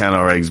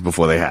our eggs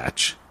before they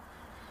hatch.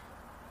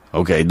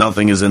 Okay,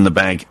 nothing is in the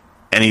bank.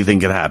 Anything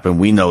can happen.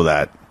 We know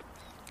that.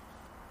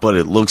 But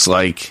it looks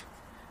like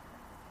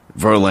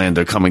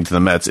Verlander coming to the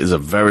Mets is a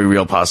very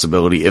real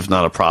possibility, if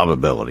not a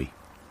probability.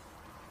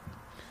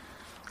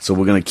 So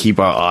we're going to keep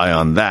our eye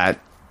on that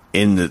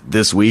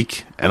this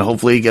week, and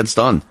hopefully it gets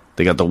done.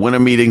 They got the winter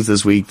meetings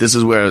this week. This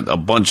is where a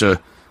bunch of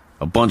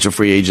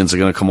free agents are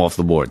going to come off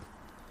the board.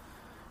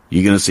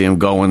 You're going to see them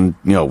going,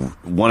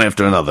 one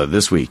after another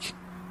this week.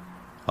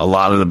 A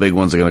lot of the big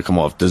ones are going to come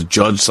off. Does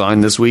Judge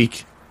sign this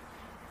week?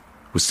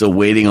 We're still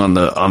waiting on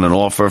an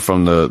offer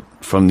from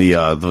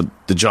the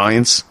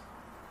Giants.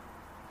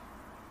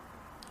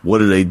 What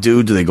do they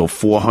do? Do they go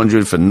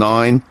 $400 for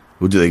 9,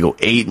 or do they go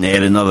 8 and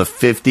add another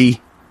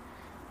 50?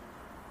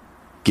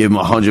 Give him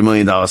a $100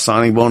 million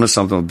signing bonus,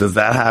 something. Does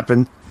that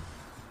happen?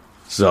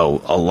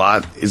 So a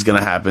lot is going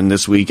to happen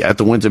this week at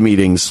the winter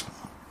meetings.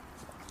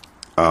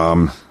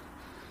 The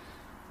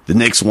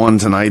Knicks won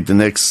tonight. The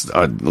Knicks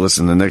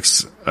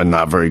are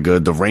not very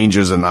good. The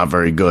Rangers are not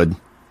very good.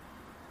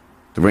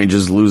 The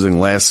Rangers losing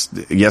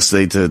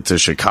yesterday to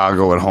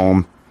Chicago at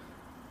home.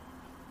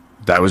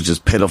 That was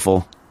just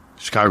pitiful.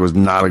 Chicago was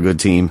not a good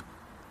team.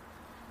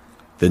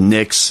 The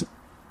Knicks,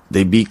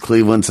 they beat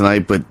Cleveland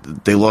tonight,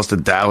 but they lost to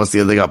Dallas the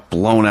other. They got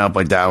blown out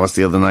by Dallas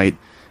the other night.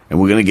 And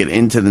we're going to get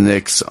into the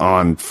Knicks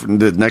on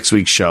the next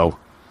week's show.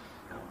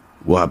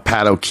 We'll have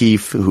Pat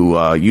O'Keefe,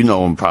 who you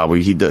know him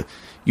probably. He does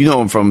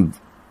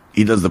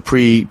the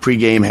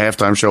pre-game,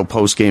 halftime show,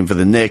 post-game for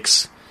the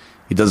Knicks.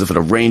 He does it for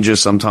the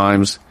Rangers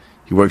sometimes.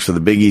 He works for the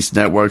Big East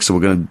Network, so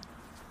we're going to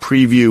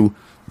preview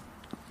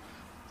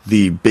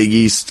the Big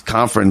East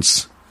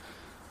conference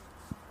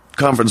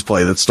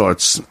play that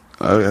starts,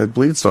 I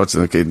believe it starts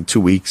in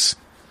 2 weeks.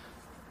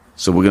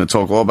 So we're going to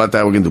talk all about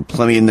that. We're going to do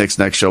plenty of Knicks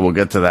next show. We'll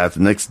get to that.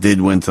 The Knicks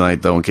did win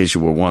tonight, though, in case you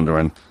were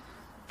wondering.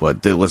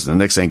 But listen,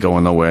 the Knicks ain't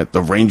going nowhere.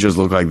 The Rangers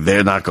look like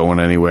they're not going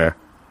anywhere.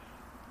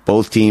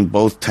 Both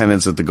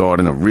tenants at the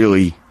Garden are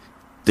really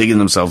digging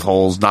themselves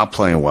holes, not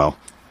playing well.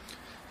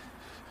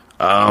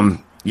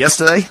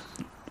 Yesterday,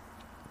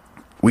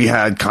 we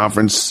had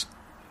conference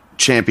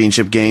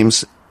championship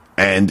games,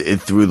 and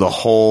it threw the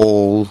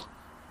whole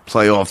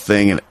playoff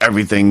thing and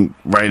everything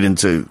right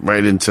into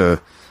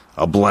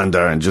a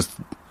blender and just,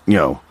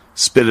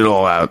 spit it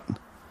all out.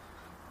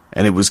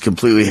 And it was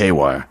completely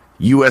haywire.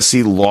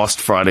 USC lost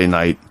Friday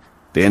night.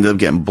 They ended up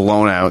getting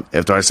blown out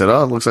after I said,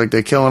 it looks like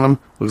they're killing them.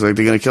 Looks like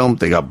they're going to kill them.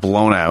 They got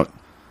blown out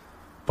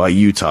by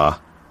Utah.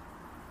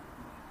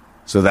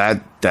 So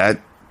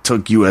that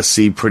took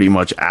USC pretty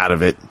much out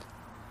of it.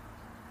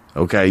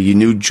 Okay, you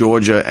knew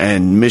Georgia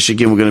and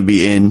Michigan were going to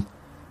be in.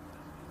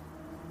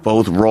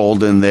 Both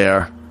rolled in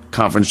their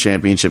conference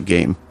championship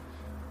game.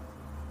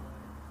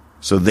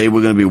 So they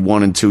were going to be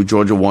 1 and 2.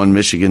 Georgia 1,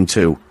 Michigan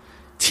 2.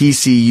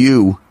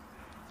 TCU,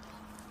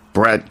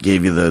 Brett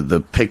gave you the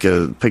pick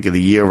of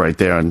the year right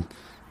there, and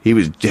he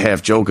was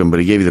half joking, but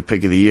he gave you the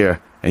pick of the year,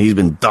 and he's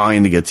been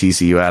dying to get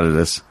TCU out of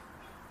this.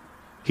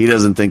 He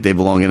doesn't think they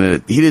belong in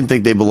it. He didn't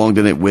think they belonged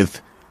in it with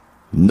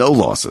no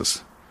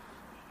losses.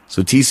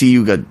 So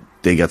TCU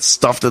got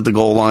stuffed at the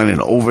goal line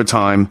in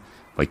overtime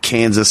by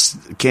Kansas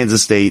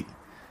State.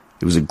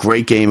 It was a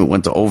great game. It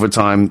went to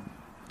overtime.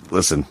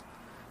 Listen,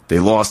 they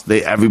lost.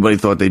 Everybody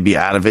thought they'd be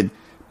out of it.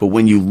 But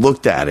when you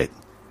looked at it,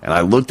 and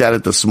I looked at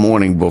it this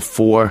morning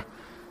before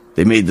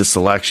they made the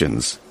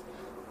selections,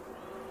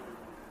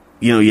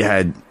 you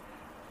had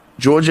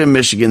Georgia and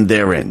Michigan,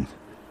 they're in.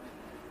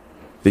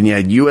 Then you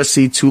had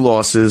USC 2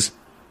 losses,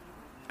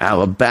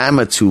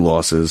 Alabama 2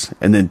 losses,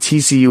 and then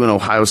TCU and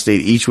Ohio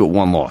State each with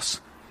 1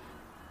 loss.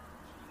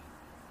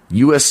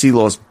 USC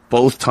lost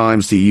both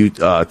times to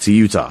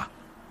Utah.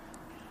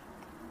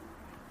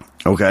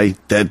 Okay,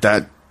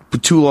 that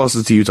 2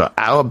 losses to Utah.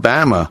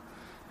 Alabama,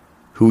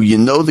 who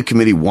the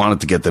committee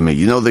wanted to get them in.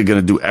 They're going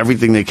to do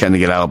everything they can to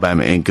get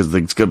Alabama in because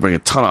it's going to bring a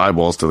ton of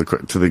eyeballs to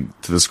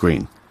the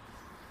screen.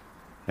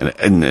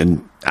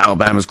 And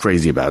Alabama's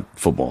crazy about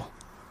football.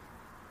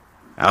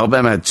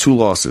 Alabama had 2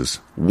 losses.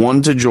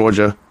 1 to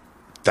Georgia.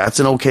 That's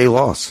an okay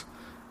loss.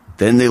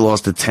 Then they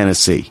lost to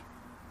Tennessee.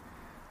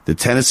 The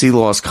Tennessee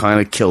loss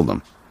kind of killed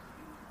them.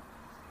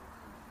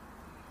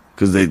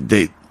 Because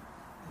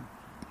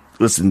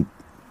listen,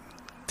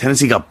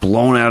 Tennessee got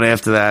blown out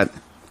after that.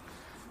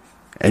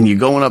 And you're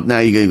going up now,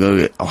 you're going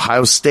to go,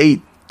 Ohio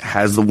State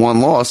has the 1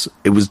 loss.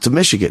 It was to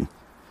Michigan.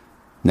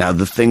 Now,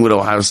 the thing with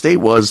Ohio State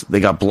was they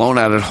got blown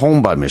out at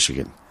home by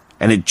Michigan.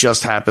 And it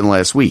just happened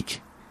last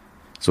week.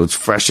 So it's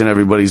fresh in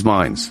everybody's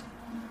minds.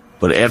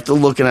 But after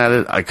looking at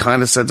it, I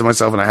kind of said to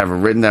myself, and I have it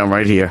written down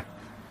right here,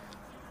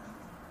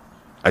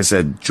 I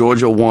said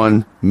Georgia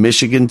 1,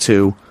 Michigan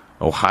 2,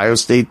 Ohio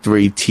State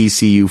 3,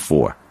 TCU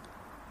 4.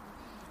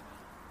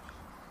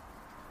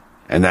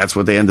 And that's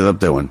what they ended up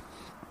doing.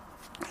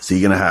 So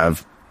you're going to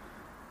have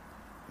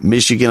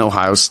Michigan,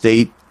 Ohio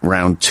State,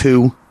 round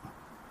 2.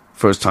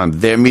 First time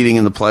they're meeting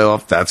in the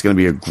playoff. That's going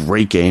to be a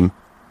great game.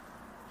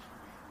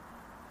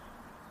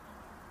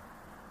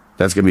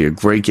 That's going to be a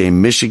great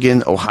game.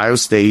 Michigan, Ohio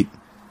State,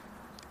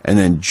 and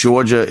then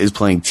Georgia is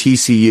playing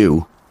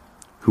TCU,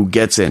 who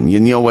gets in. You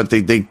know what?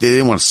 They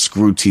didn't want to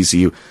screw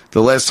TCU.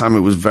 The last time it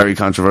was very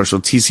controversial.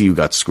 TCU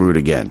got screwed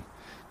again.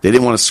 They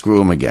didn't want to screw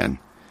them again.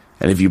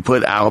 And if you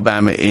put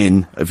Alabama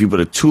in, if you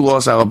put a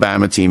 2-loss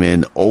Alabama team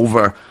in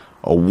over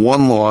a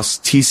 1-loss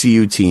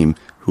TCU team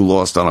who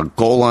lost on a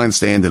goal line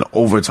stand in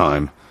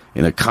overtime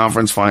in a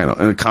conference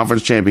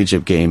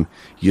championship game,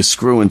 you're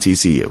screwing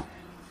TCU.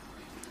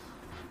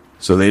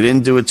 So they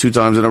didn't do it 2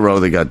 times in a row.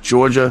 They got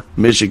Georgia,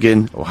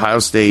 Michigan, Ohio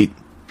State,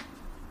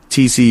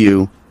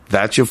 TCU.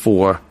 That's your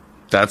 4.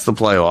 That's the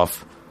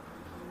playoff.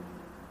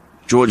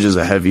 Georgia's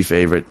a heavy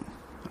favorite.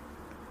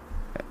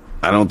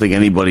 I don't think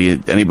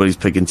anybody's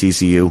picking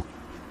TCU.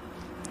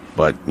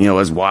 But,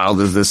 as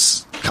wild as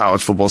this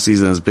college football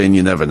season has been,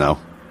 you never know.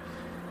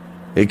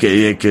 It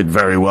could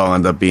very well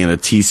end up being a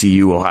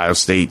TCU Ohio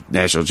State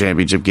national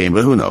championship game,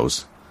 but who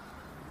knows?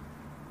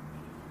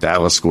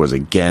 Dallas scores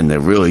again. They're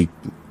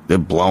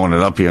blowing it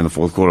up here in the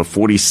fourth quarter,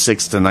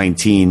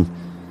 46-19.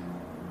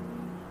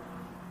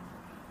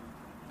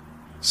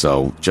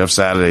 So Jeff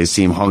Saturday's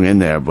team hung in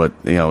there,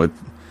 but they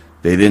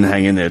didn't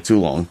hang in there too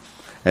long.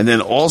 And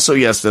then also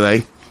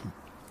yesterday,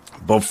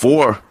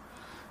 before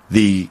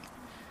the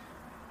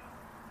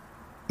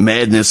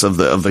madness of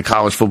the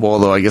college football,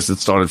 though I guess it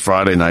started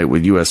Friday night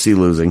with USC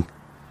losing,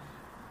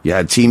 you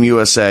had Team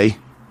USA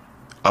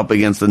up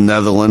against the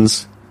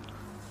Netherlands.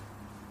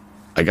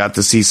 I got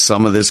to see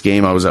some of this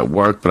game. I was at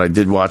work, but I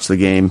did watch the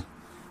game.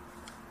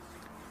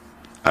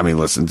 I mean,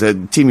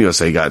 listen, Team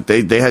USA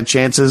they had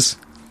chances.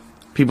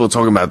 People are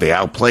talking about they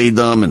outplayed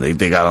them and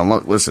they got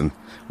unlucky. Listen,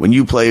 when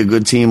you play a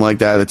good team like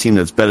that, a team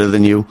that's better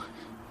than you,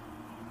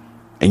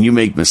 and you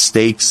make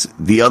mistakes,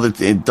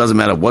 it doesn't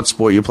matter what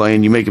sport you're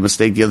playing, you make a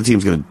mistake, the other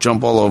team's going to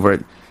jump all over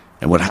it.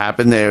 And what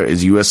happened there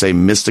is USA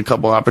missed a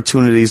couple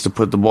opportunities to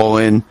put the ball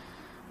in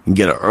and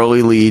get an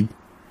early lead.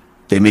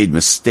 They made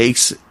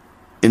mistakes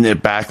in their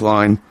back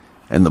line,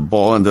 and the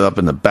ball ended up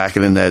in the back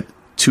of the net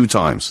 2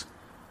 times.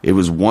 It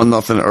was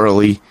 1-0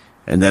 early,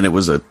 and then it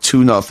was a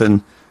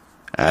 2-0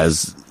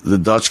 as the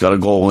Dutch got a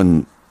goal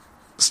in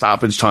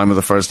stoppage time of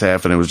the first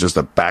half, and it was just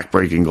a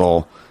back-breaking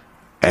goal,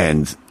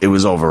 and it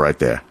was over right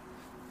there.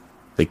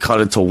 They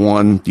cut it to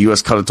 1. The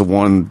U.S. cut it to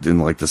 1 in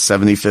like the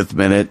 75th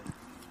minute,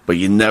 but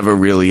you never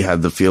really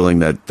had the feeling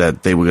that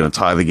they were going to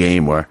tie the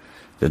game or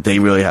that they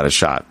really had a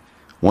shot.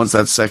 Once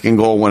that second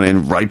goal went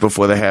in right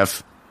before the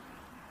half,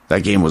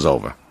 that game was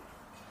over.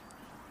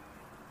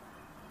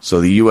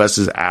 So the U.S.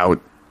 is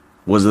out.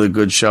 Was it a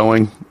good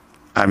showing?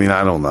 I mean,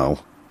 I don't know.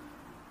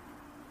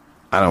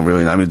 I don't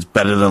really know. I mean, it's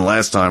better than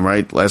last time,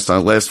 right?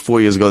 Last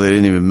 4 years ago, they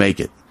didn't even make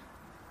it.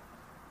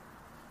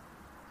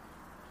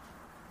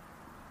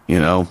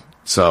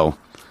 So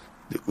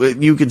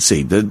you could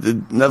see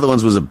the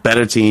Netherlands was a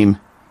better team.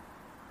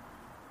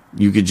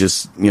 You could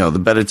just, the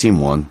better team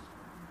won.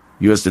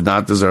 U.S. did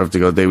not deserve to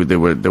go. They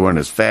weren't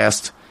as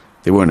fast.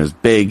 They weren't as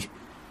big.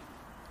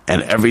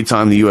 And every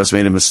time the U.S.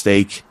 made a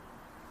mistake,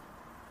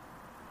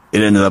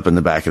 it ended up in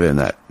the back of the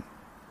net.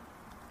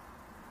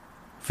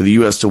 For the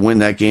U.S. to win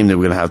that game, they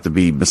were going to have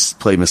to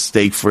play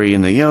mistake-free,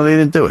 and they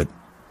didn't do it.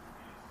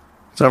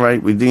 It's all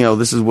right.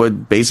 This is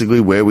basically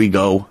where we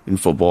go in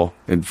football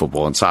and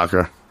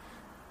soccer.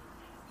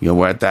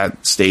 We're at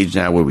that stage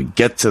now where we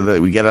get out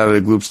of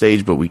the group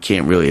stage, but we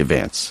can't really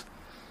advance.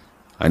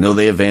 I know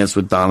they advanced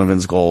with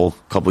Donovan's goal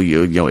a couple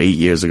years, 8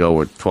 years ago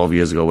or 12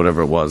 years ago,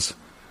 whatever it was.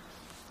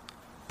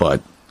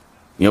 But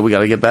we got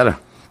to get better.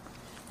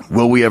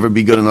 Will we ever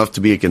be good enough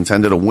to be a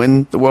contender to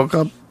win the World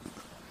Cup?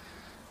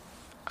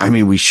 I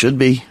mean, we should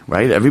be,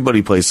 right?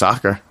 Everybody plays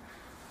soccer.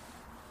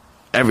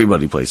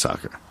 Everybody plays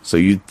soccer. So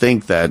you'd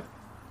think that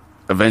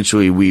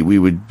eventually we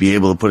would be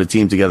able to put a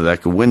team together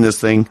that could win this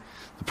thing.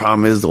 The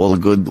problem is all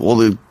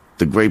the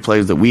great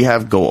players that we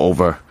have go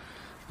over.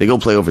 They go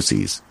play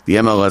overseas. The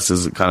MLS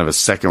is kind of a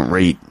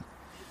second-rate,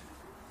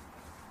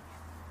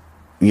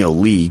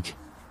 league,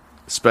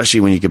 especially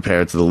when you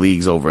compare it to the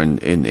leagues over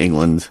in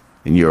England,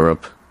 in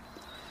Europe.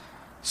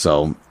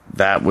 So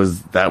that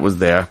was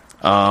there.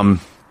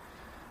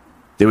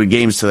 There were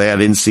games today. I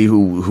didn't see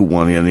who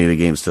won any of the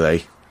games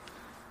today.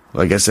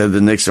 Like I said,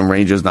 the Knicks and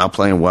Rangers not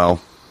playing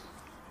well.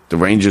 The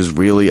Rangers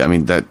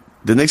the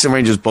Knicks and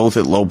Rangers both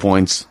hit low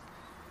points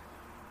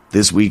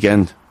this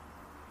weekend.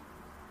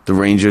 The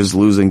Rangers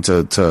losing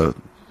to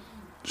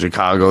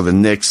Chicago. The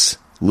Knicks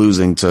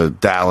losing to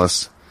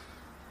Dallas.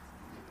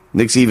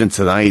 Knicks even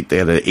tonight, they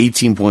had an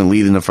 18-point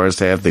lead in the first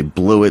half. They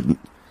blew it.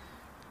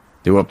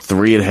 They were up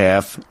 3 at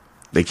half.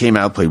 They came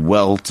out, played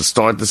well to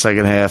start the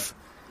second half.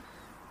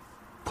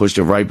 Pushed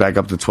it right back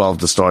up to 12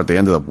 to start. They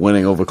ended up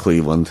winning over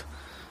Cleveland.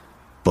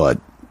 But,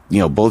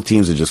 both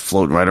teams are just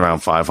floating right around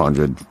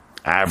 500.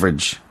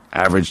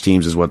 Average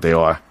teams is what they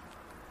are.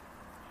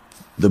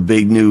 The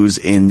big news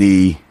in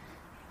the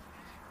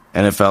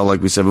NFL,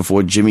 like we said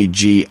before, Jimmy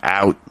G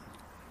out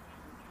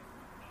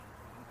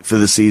for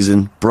the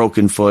season.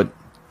 Broken foot.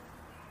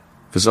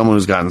 For someone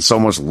who's gotten so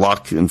much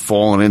luck and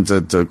fallen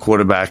into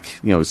quarterback,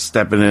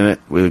 stepping in it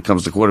when it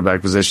comes to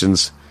quarterback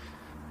positions.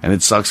 And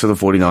it sucks for the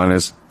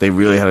 49ers. They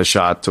really had a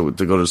shot to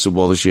go to the Super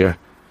Bowl this year.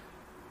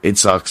 It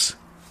sucks.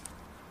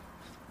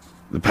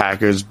 The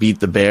Packers beat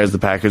the Bears. The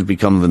Packers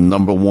become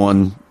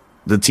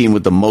the team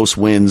with the most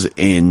wins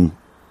in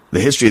the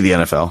history of the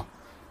NFL.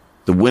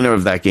 The winner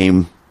of that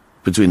game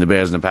between the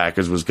Bears and the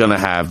Packers was going to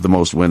have the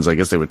most wins. I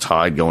guess they were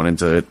tied going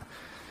into it,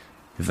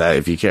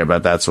 if you care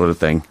about that sort of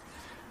thing.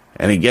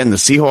 And again, the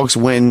Seahawks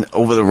win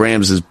over the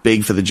Rams is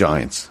big for the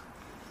Giants.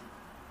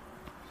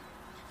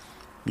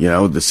 You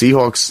know, the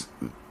Seahawks,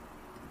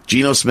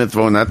 Geno Smith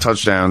throwing that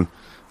touchdown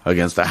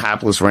against the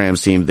hapless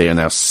Rams team. They are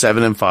now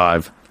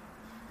 7-5.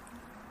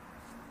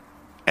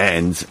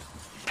 And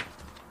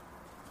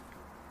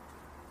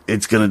the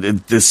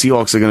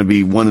Seahawks are going to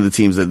be one of the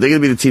teams they're going to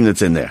be the team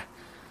that's in there.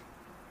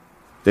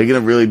 They're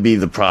going to really be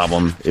the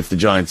problem if the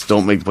Giants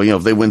don't make the play. You know,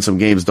 if they win some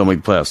games, don't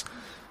make the playoffs.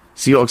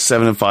 Seahawks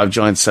 7-5,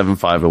 Giants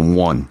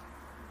 7-5-1.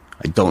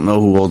 I don't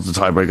know who holds the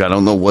tiebreaker. I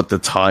don't know what the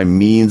tie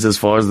means as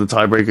far as the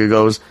tiebreaker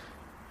goes.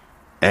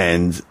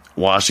 And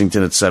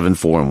Washington at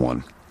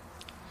 7-4-1.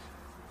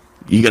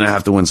 You're going to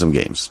have to win some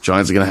games.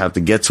 Giants are going to have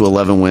to get to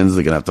 11 wins.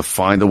 They're going to have to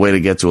find a way to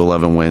get to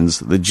 11 wins.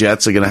 The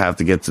Jets are going to have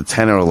to get to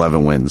 10 or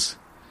 11 wins.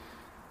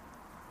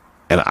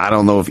 And I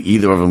don't know if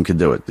either of them can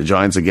do it. The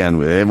Giants, again,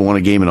 they haven't won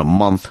a game in a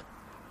month.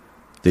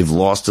 They've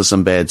lost to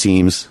some bad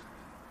teams.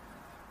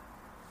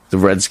 The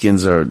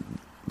Redskins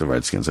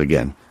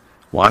again.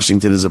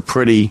 Washington is a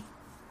pretty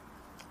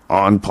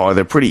on par.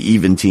 They're pretty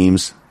even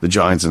teams, the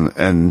Giants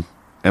and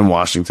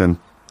Washington.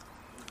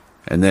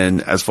 And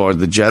then as far as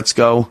the Jets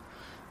go,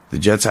 the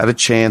Jets had a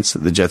chance.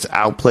 The Jets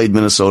outplayed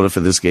Minnesota for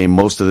this game,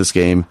 most of this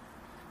game.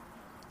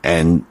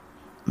 And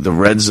the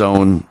red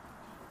zone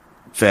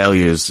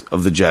failures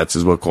of the Jets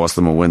is what cost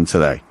them a win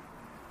today.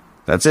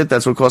 That's it.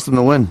 That's what cost them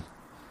the win.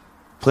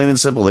 Plain and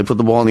simple. They put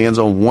the ball in the end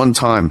zone one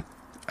time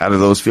out of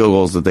those field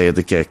goals that they had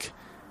to kick.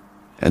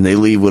 And they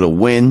leave with a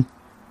win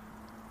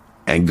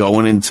and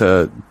going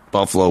into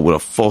Buffalo with a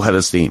full head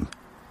of steam.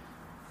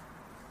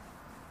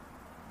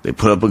 They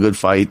put up a good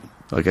fight.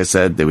 Like I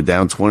said, they were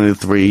down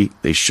 20-3.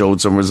 They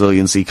showed some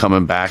resiliency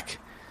coming back.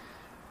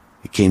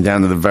 It came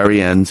down to the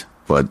very end,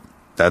 but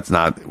that's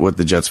not what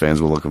the Jets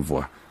fans were looking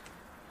for.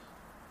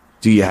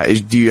 Do you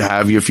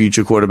have your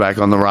future quarterback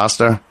on the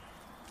roster?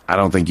 I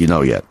don't think you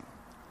know yet.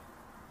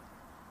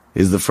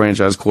 Is the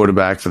franchise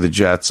quarterback for the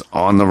Jets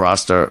on the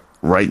roster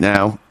right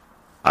now?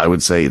 I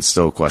would say it's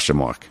still a question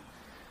mark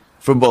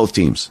for both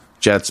teams,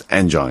 Jets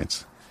and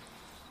Giants.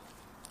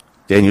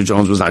 Daniel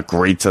Jones was not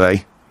great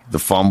today. The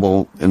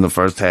fumble in the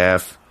first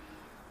half,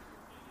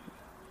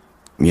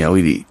 you know,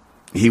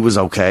 he was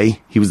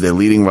okay. He was their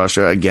leading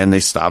rusher. Again,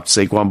 they stopped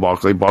Saquon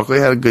Barkley. Barkley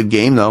had a good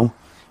game, though.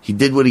 He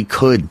did what he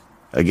could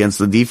against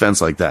the defense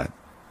like that.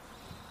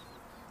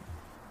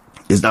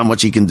 There's not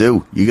much he can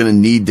do. You're going to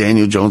need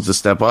Daniel Jones to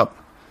step up.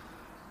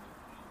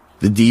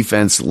 The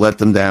defense let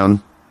them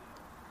down.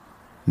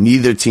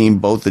 Neither team,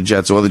 both the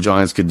Jets or the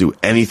Giants, could do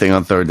anything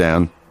on third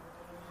down.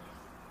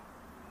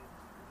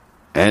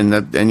 And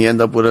you end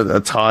up with a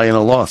tie and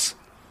a loss.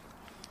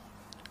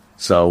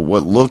 So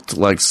what looked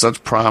like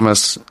such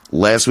promise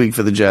last week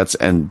for the Jets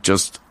and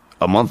just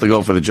a month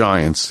ago for the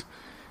Giants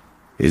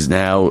is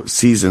now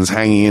seasons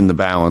hanging in the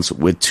balance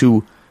with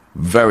two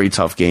very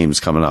tough games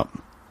coming up.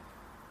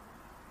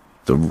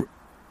 The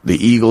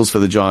Eagles for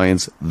the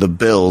Giants, the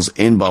Bills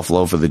in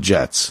Buffalo for the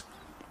Jets.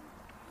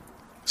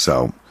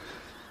 So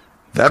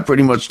that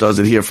pretty much does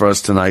it here for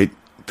us tonight.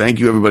 Thank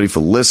you, everybody, for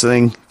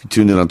listening. If you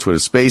tuned in on Twitter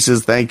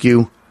Spaces, thank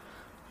you.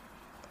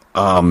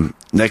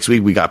 Next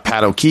week, we got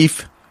Pat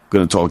O'Keefe. We're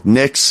going to talk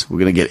Knicks. We're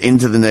going to get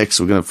into the Knicks.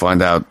 We're going to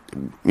find out,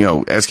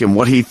 ask him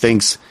what he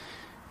thinks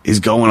is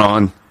going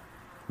on,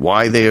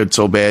 why they are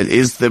so bad.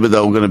 Is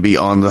Thibodeau going to be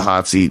on the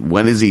hot seat?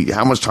 When is he?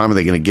 How much time are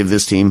they going to give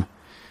this team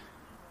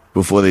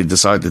before they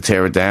decide to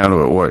tear it down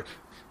or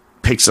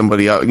pick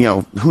somebody up?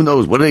 Who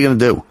knows? What are they going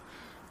to do?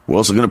 We're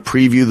also going to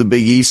preview the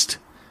Big East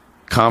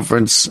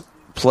Conference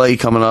play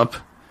coming up.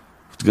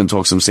 We're going to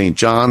talk some St.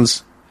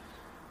 John's.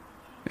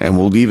 And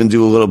we'll even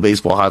do a little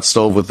baseball hot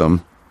stove with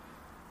them.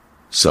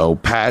 So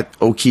Pat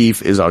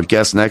O'Keefe is our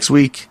guest next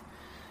week.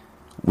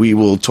 We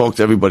will talk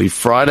to everybody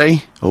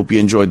Friday. Hope you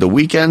enjoyed the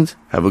weekend.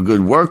 Have a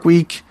good work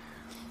week.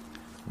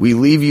 We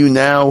leave you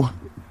now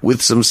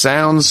with some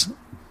sounds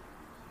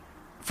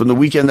from the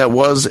weekend that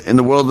was in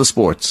the world of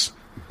sports.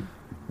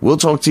 We'll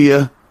talk to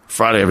you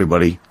Friday,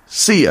 everybody.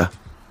 See ya.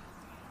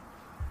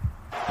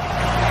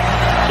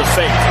 The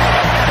fake.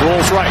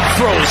 Rolls right.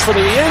 Throws for the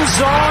end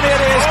zone.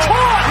 It is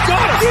caught.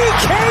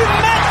 DK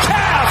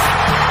Metcalf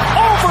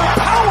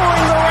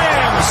overpowering the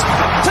Rams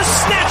to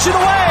snatch it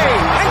away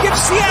and give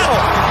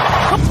Seattle.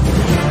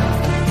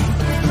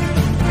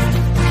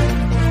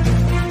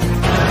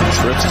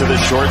 Trips to the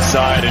short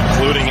side,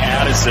 including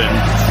Addison.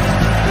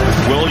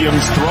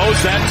 Williams throws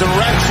that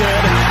direction,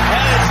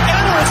 and it's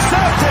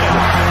intercepted.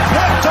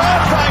 Picked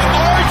off by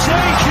R.J.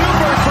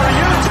 Hubert for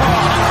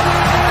Utah.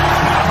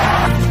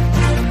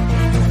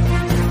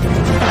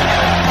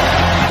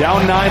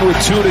 Down 9 with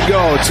 2 to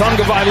go.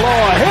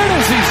 Tagovailoa hit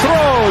as he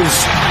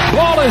throws.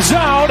 Ball is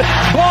out.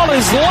 Ball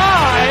is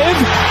live.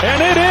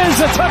 And it is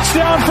a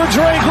touchdown for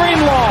Dre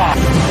Greenlaw.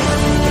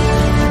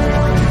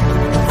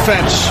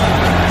 Fence.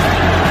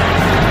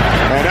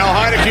 And now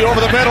Heinicke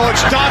over the middle.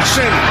 It's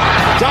Dodson.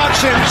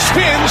 Dodson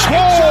spins.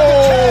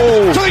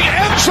 Whoa! To the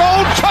end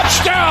zone.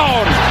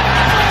 Touchdown.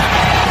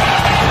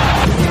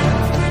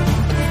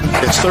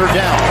 It's third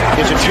down.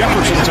 Gives it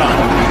Jefferson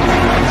time.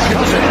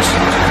 Cousins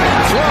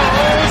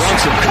throws.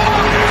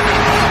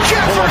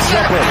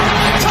 Jefferson.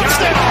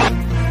 Touchdown.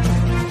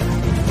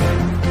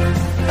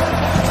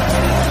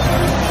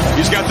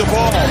 He's got the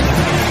ball.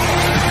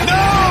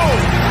 No!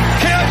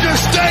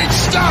 Kansas State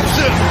stops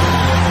it.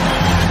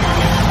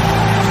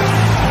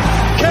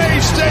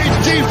 K-State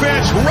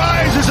defense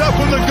rises up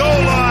from the goal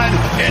line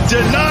and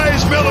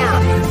denies Miller.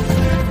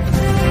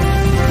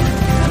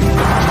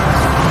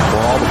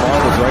 The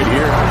ball was right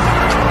here.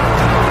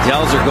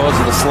 Delzer goes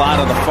to the slot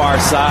on the far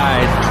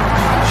side.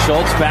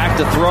 Schultz back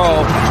to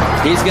throw.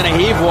 He's going to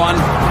heave one.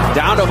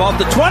 Down to about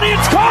the 20.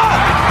 It's caught!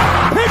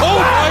 Picked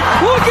back!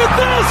 Look at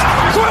this!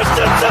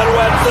 Christensen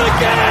wins the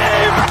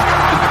game!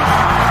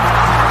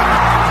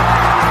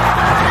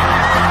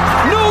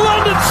 New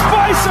London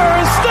Spicer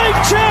is state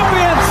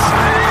champions!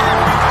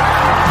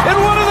 In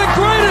one of the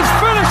greatest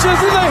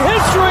finishes in the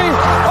history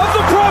of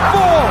the Prep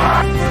Bowl!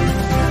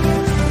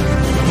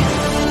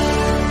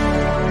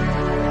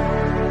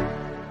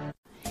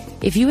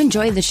 If you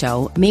enjoyed the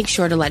show, make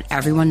sure to let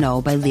everyone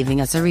know by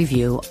leaving us a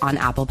review on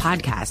Apple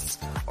Podcasts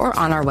or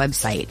on our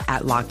website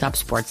at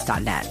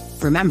lockedupsports.net.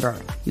 Remember,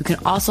 you can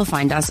also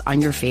find us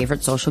on your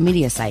favorite social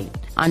media site,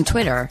 on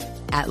Twitter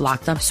at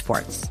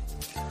lockedupsports,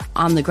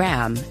 on the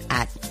gram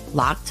at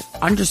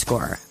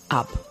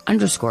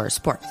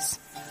locked_up_sports.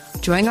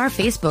 Join our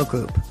Facebook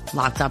group,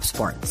 Locked Up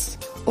Sports,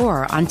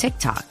 or on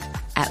TikTok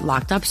at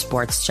Locked Up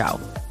Sports Show.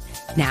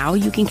 Now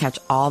you can catch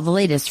all the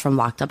latest from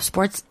Locked Up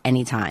Sports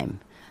anytime.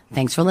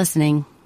 Thanks for listening.